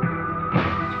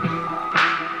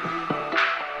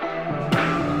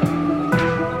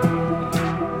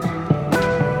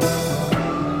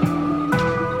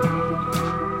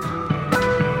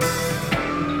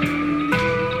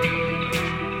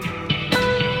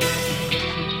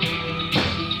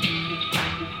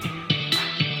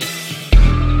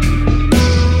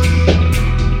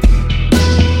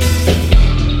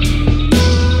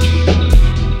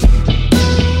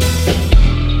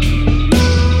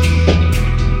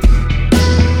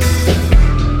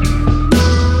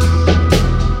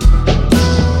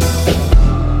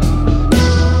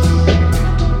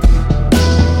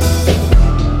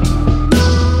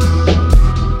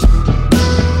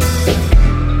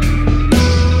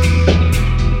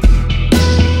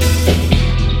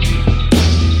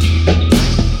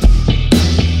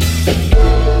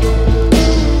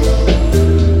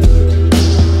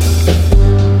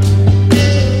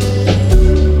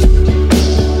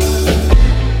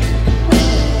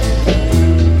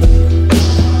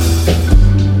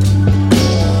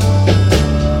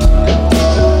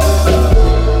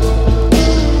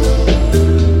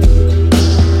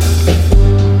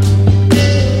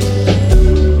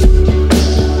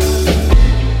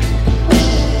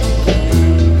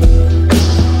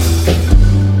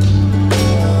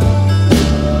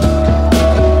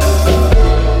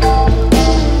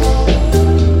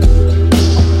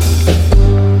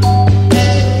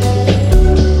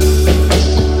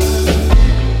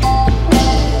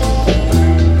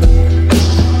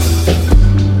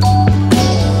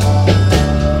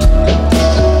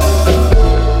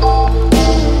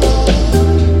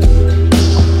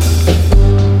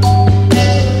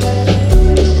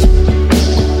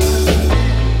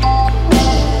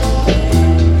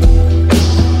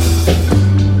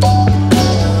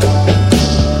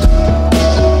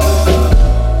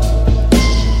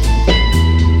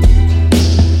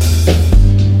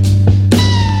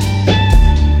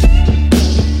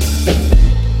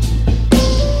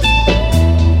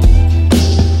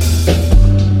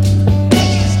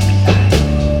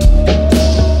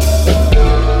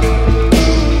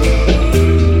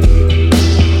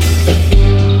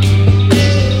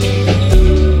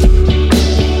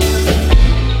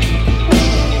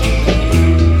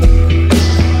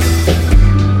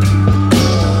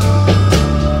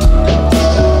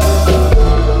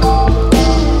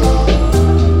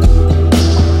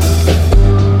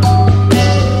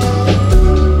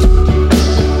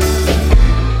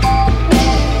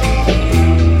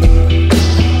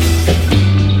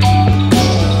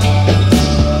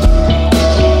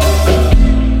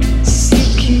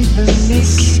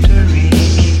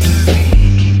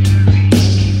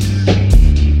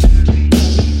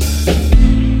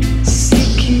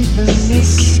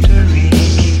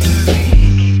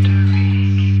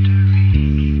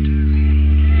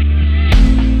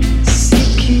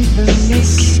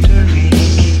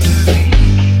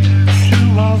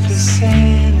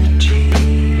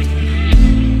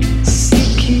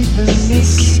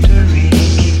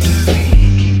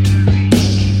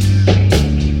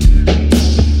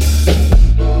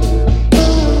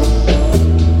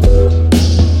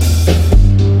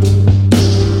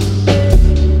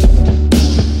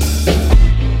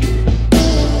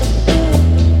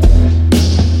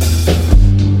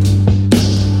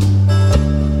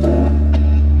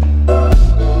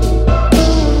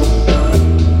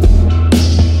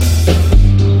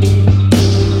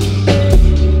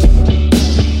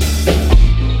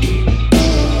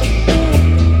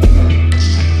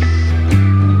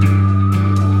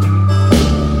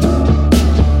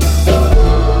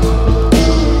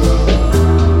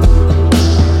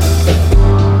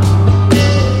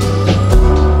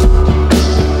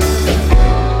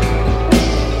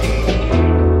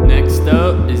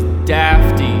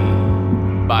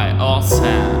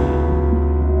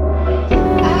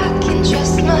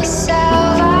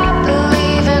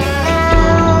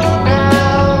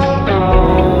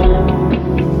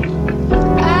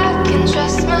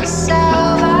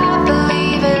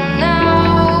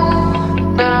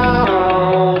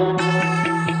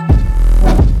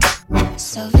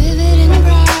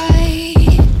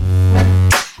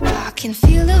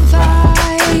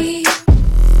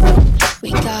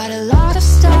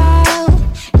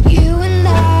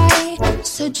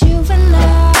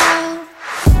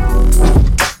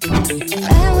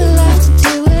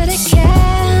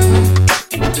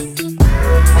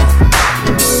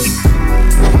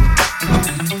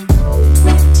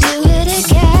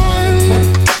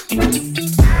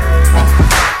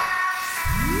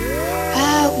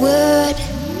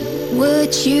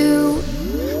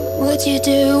 would you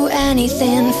do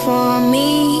anything for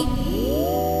me?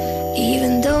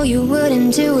 Even though you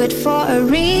wouldn't do it for a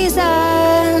reason,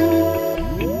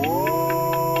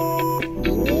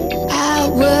 I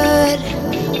would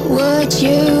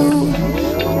you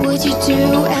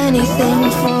do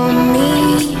anything for me?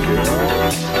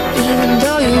 Even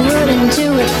though you wouldn't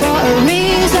do it for a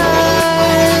reason,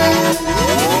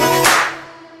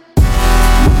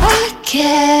 I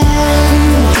can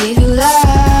give you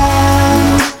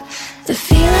love, the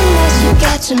feeling that you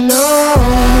get to know.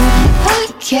 I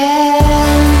can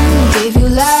give you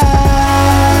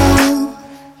love,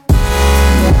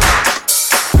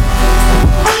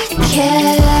 I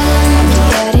can't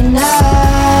get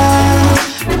enough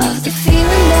of the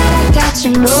feeling that I got to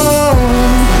know.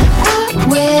 I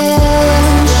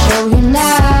will show you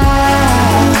now.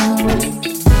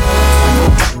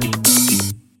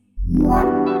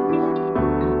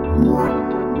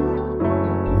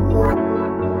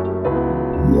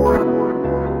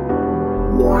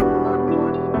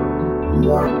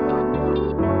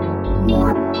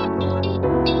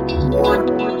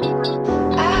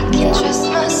 I can trust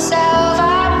myself,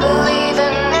 I believe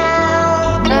it now.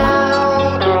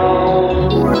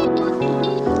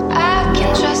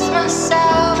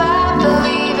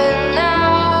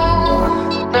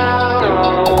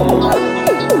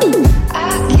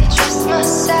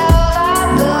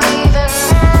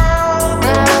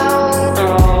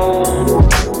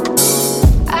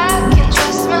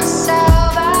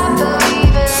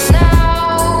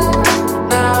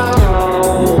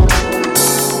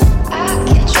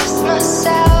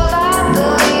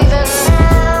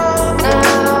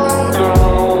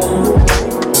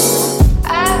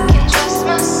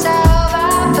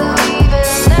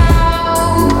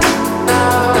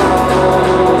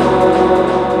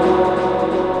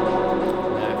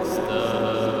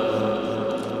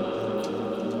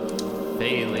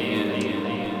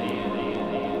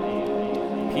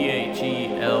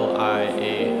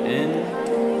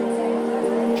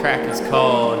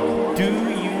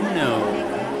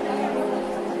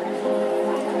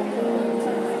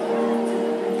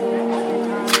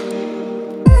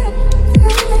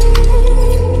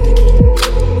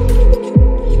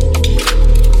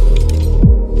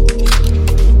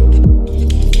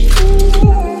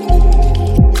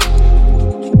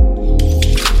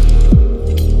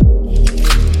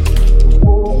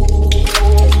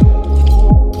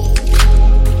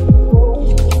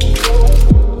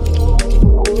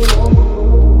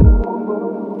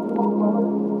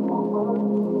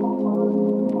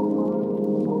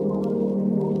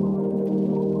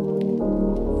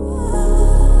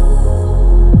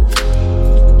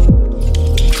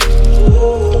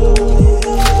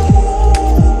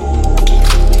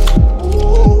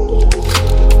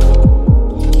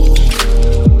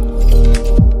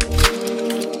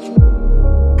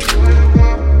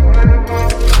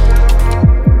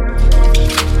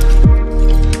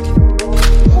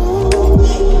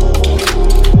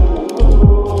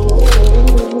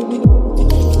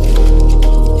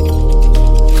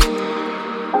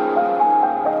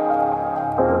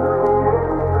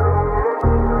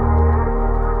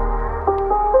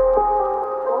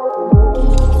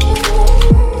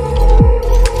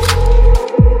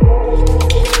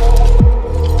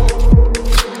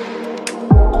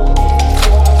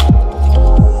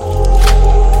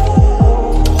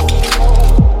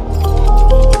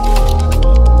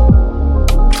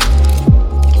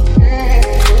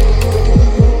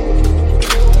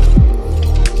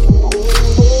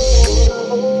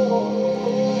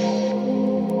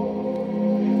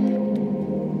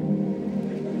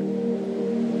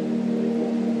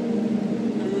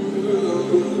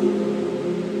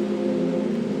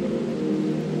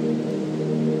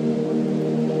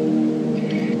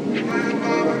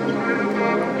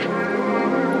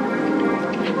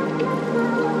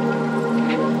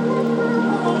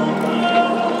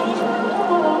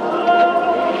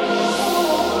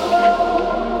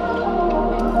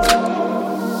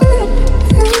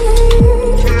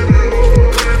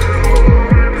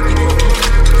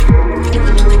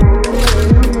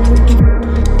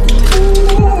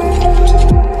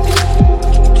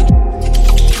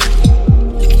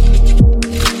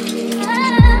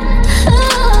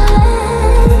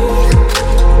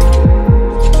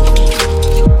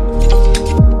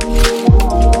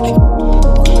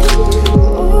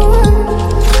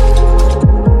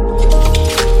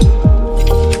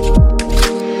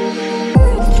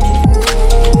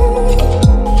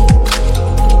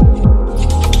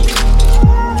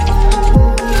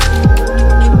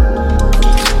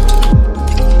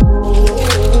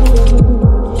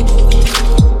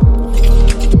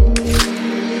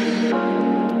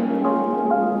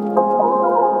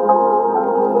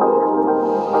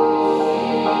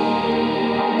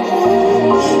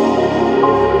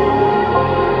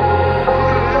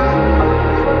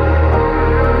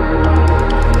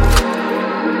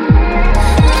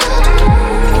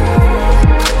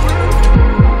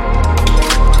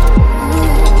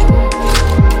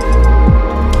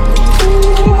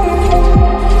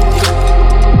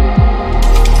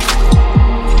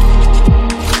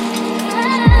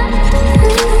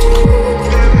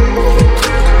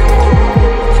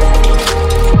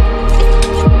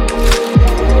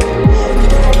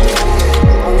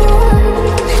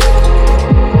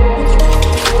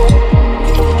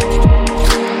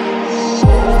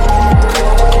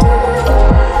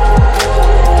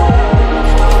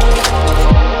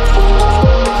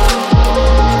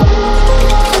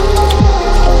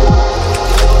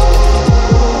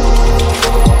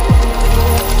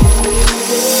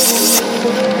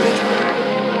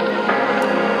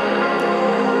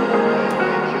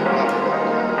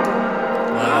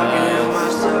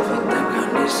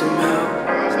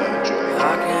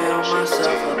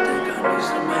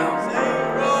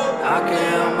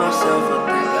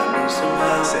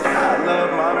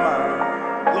 love my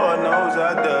mama. Lord knows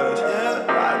I does.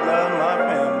 I love my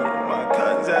family. My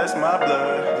cousins, that's my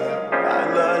blood.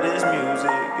 I love this music.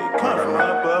 It come from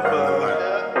up above.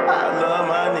 I love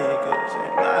my niggas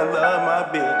and I love my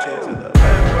bitches. I love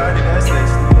everybody that's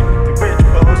listening. The rich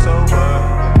folks over.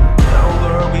 The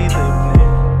world we living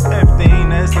in. Everything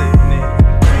that's living in.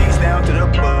 Trees down to the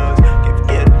buzz. Can't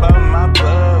forget about my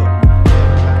blood.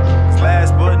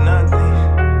 Last but not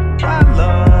least, I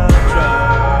love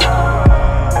drugs.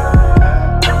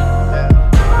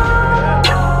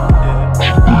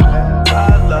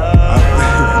 I love.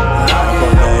 I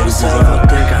can't help myself, I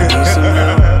think I need some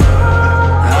help.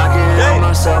 I can't help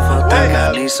myself, I think I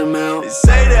need some help. They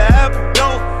say the apple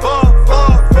don't fall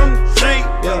far from the tree.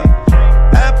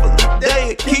 Apple a day,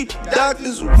 it keep the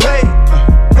doctors away.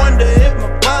 Wonder if my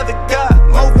father got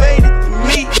motivated than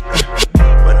me.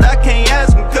 But I can't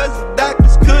ask him cause the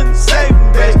doctors couldn't save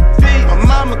him, baby. My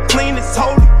mama clean this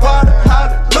holy water,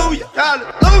 hallelujah,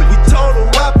 hallelujah. We told her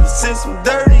opposites, some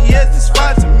dirty as the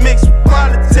spots and mixed with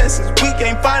politics. Since we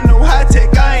can't find no high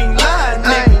tech, I ain't lying,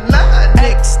 nigga.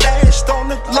 Egg stashed on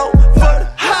the low for the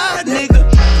high, nigga.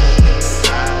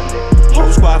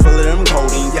 Whole squad full of them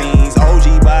codeine fiends.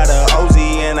 OG by the OZ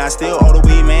and I still owe the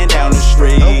weed man down the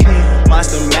street.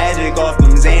 Monster magic off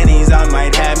them Xannies, I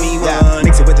might have me one.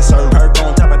 Mix it with the syrup, perk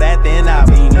on top of that, then I'll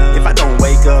be numb. If I don't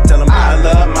wake up, tell them I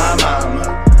love my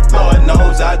mama. Lord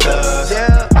knows I does.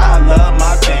 I love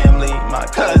my family, my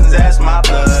cousins, that's my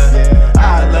blood.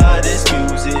 I love this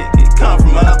music, it come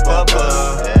from up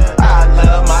above. I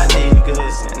love my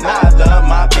niggas and I love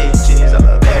my bitches. I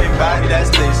love everybody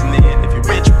that's listening. If you're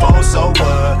rich or poor, so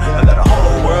what? I love the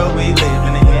whole world we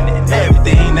living in and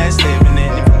everything that's living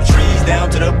in it. From the trees down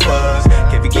to the buzz.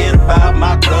 Can't forget about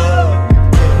my club.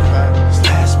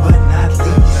 Last but not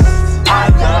least, I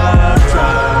love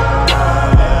drugs.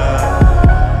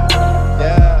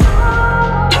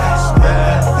 Last but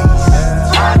not least,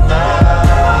 I love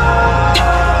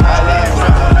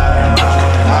drugs.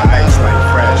 My ice like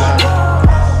fresh.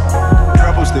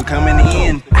 Trouble still coming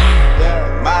in.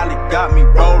 Molly got me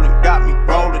rolling,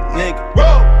 nigga.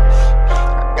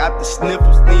 I got the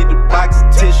sniffles, need a box of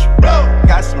tissue.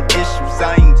 Got some issues,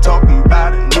 I ain't talking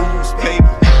about a newspaper.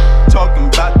 Talking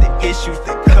about the issues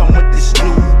that come with this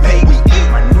new baby.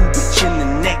 My new bitch in the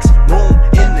next room,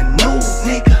 in the new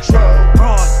nigga.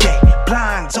 Broad day,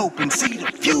 blinds open, see the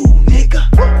view, nigga.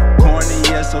 Corny,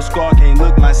 yeah, so scar, can't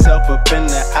look myself up in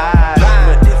the eye.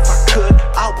 But if I could,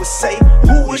 I would say,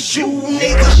 who is you,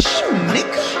 nigga?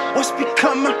 What's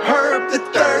become of Herb, the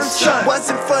third son?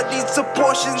 Wasn't for these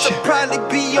abortions, I'd probably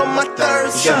be on my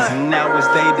third son. Now it's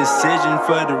their decision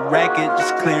for the record,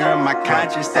 just clearing my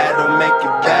conscience, that'll make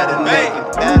it better,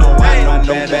 nigga. No, I know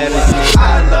no better.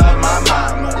 I love my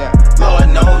mama, Lord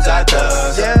knows I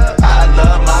does. I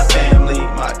love my family,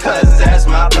 my cousins, that's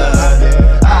my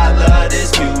blood. I love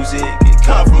this music, it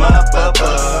come from up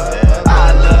above.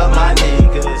 I love my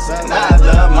niggas, and I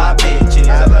love my bitches.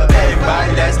 I love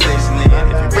everybody that's listening. If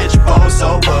you're rich, poor,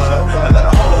 so what? I love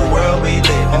the whole world we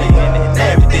living in and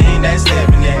everything that's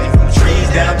living in it. From the trees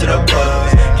down to the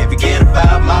buzz. Can't forget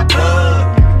about my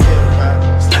blood.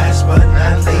 Last but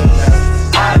not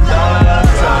least, I love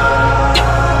drugs.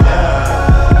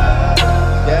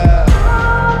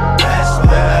 Last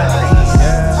but not least,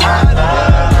 I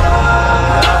love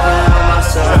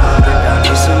myself, I think I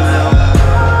need some help.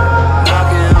 I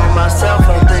can't help myself, I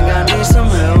think I need some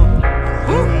help.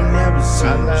 You ain't never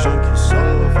seen a junkie so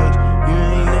fresh. You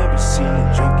ain't never seen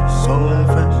a junkie so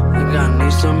fresh. I think I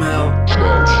need some help. You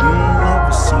ain't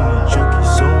never seen a junkie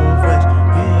so fresh.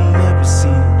 You ain't never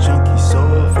seen a junkie so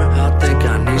fresh. I think I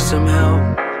need some help.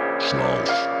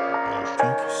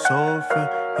 Junkie so fresh.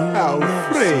 You ain't never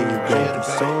seen a junkie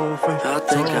so fresh. I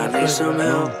think I need some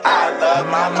help. I love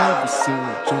my mama. Never seen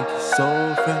a junkie so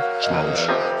fresh.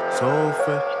 So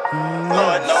fresh.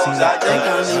 Lord knows I think I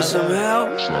need some help.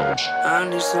 I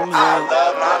need some help. I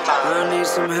love my mama. I need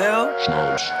some help.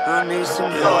 I need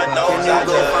some help. Lord knows Can you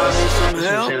go I find me some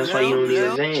help? That's why you don't need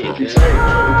a van.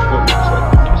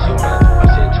 I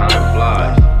said time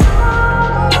flies.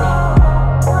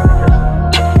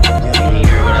 You didn't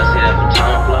hear what I said after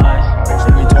time flies?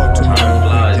 Let me talk to time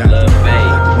flies, love,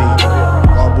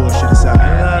 babe. All bullshit aside.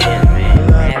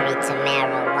 Married to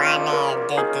marijuana,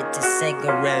 addicted to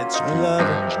cigarettes. I love it.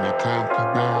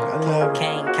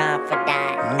 Cocaine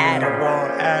confidant,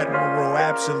 Admiral,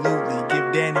 absolutely. Give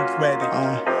Danny credit.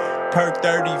 Per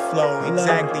 30 flow,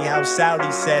 exactly how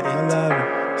Saudi said it. I love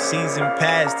it. Season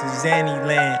past to Zanny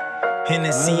land.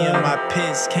 Hennessy in my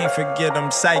piss, can't forget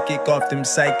I'm psychic off them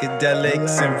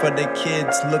psychedelics. And for the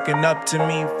kids looking up to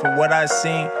me for what I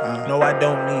seen, no, I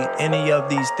don't need any of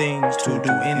these things to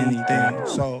do anything.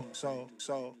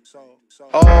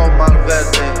 Oh,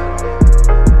 Malverde,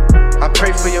 I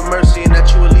pray for your mercy and that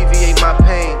you alleviate my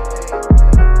pain.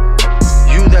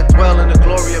 You that dwell in the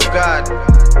glory of God,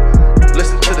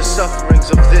 listen to the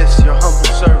sufferings of this, your humble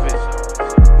servant.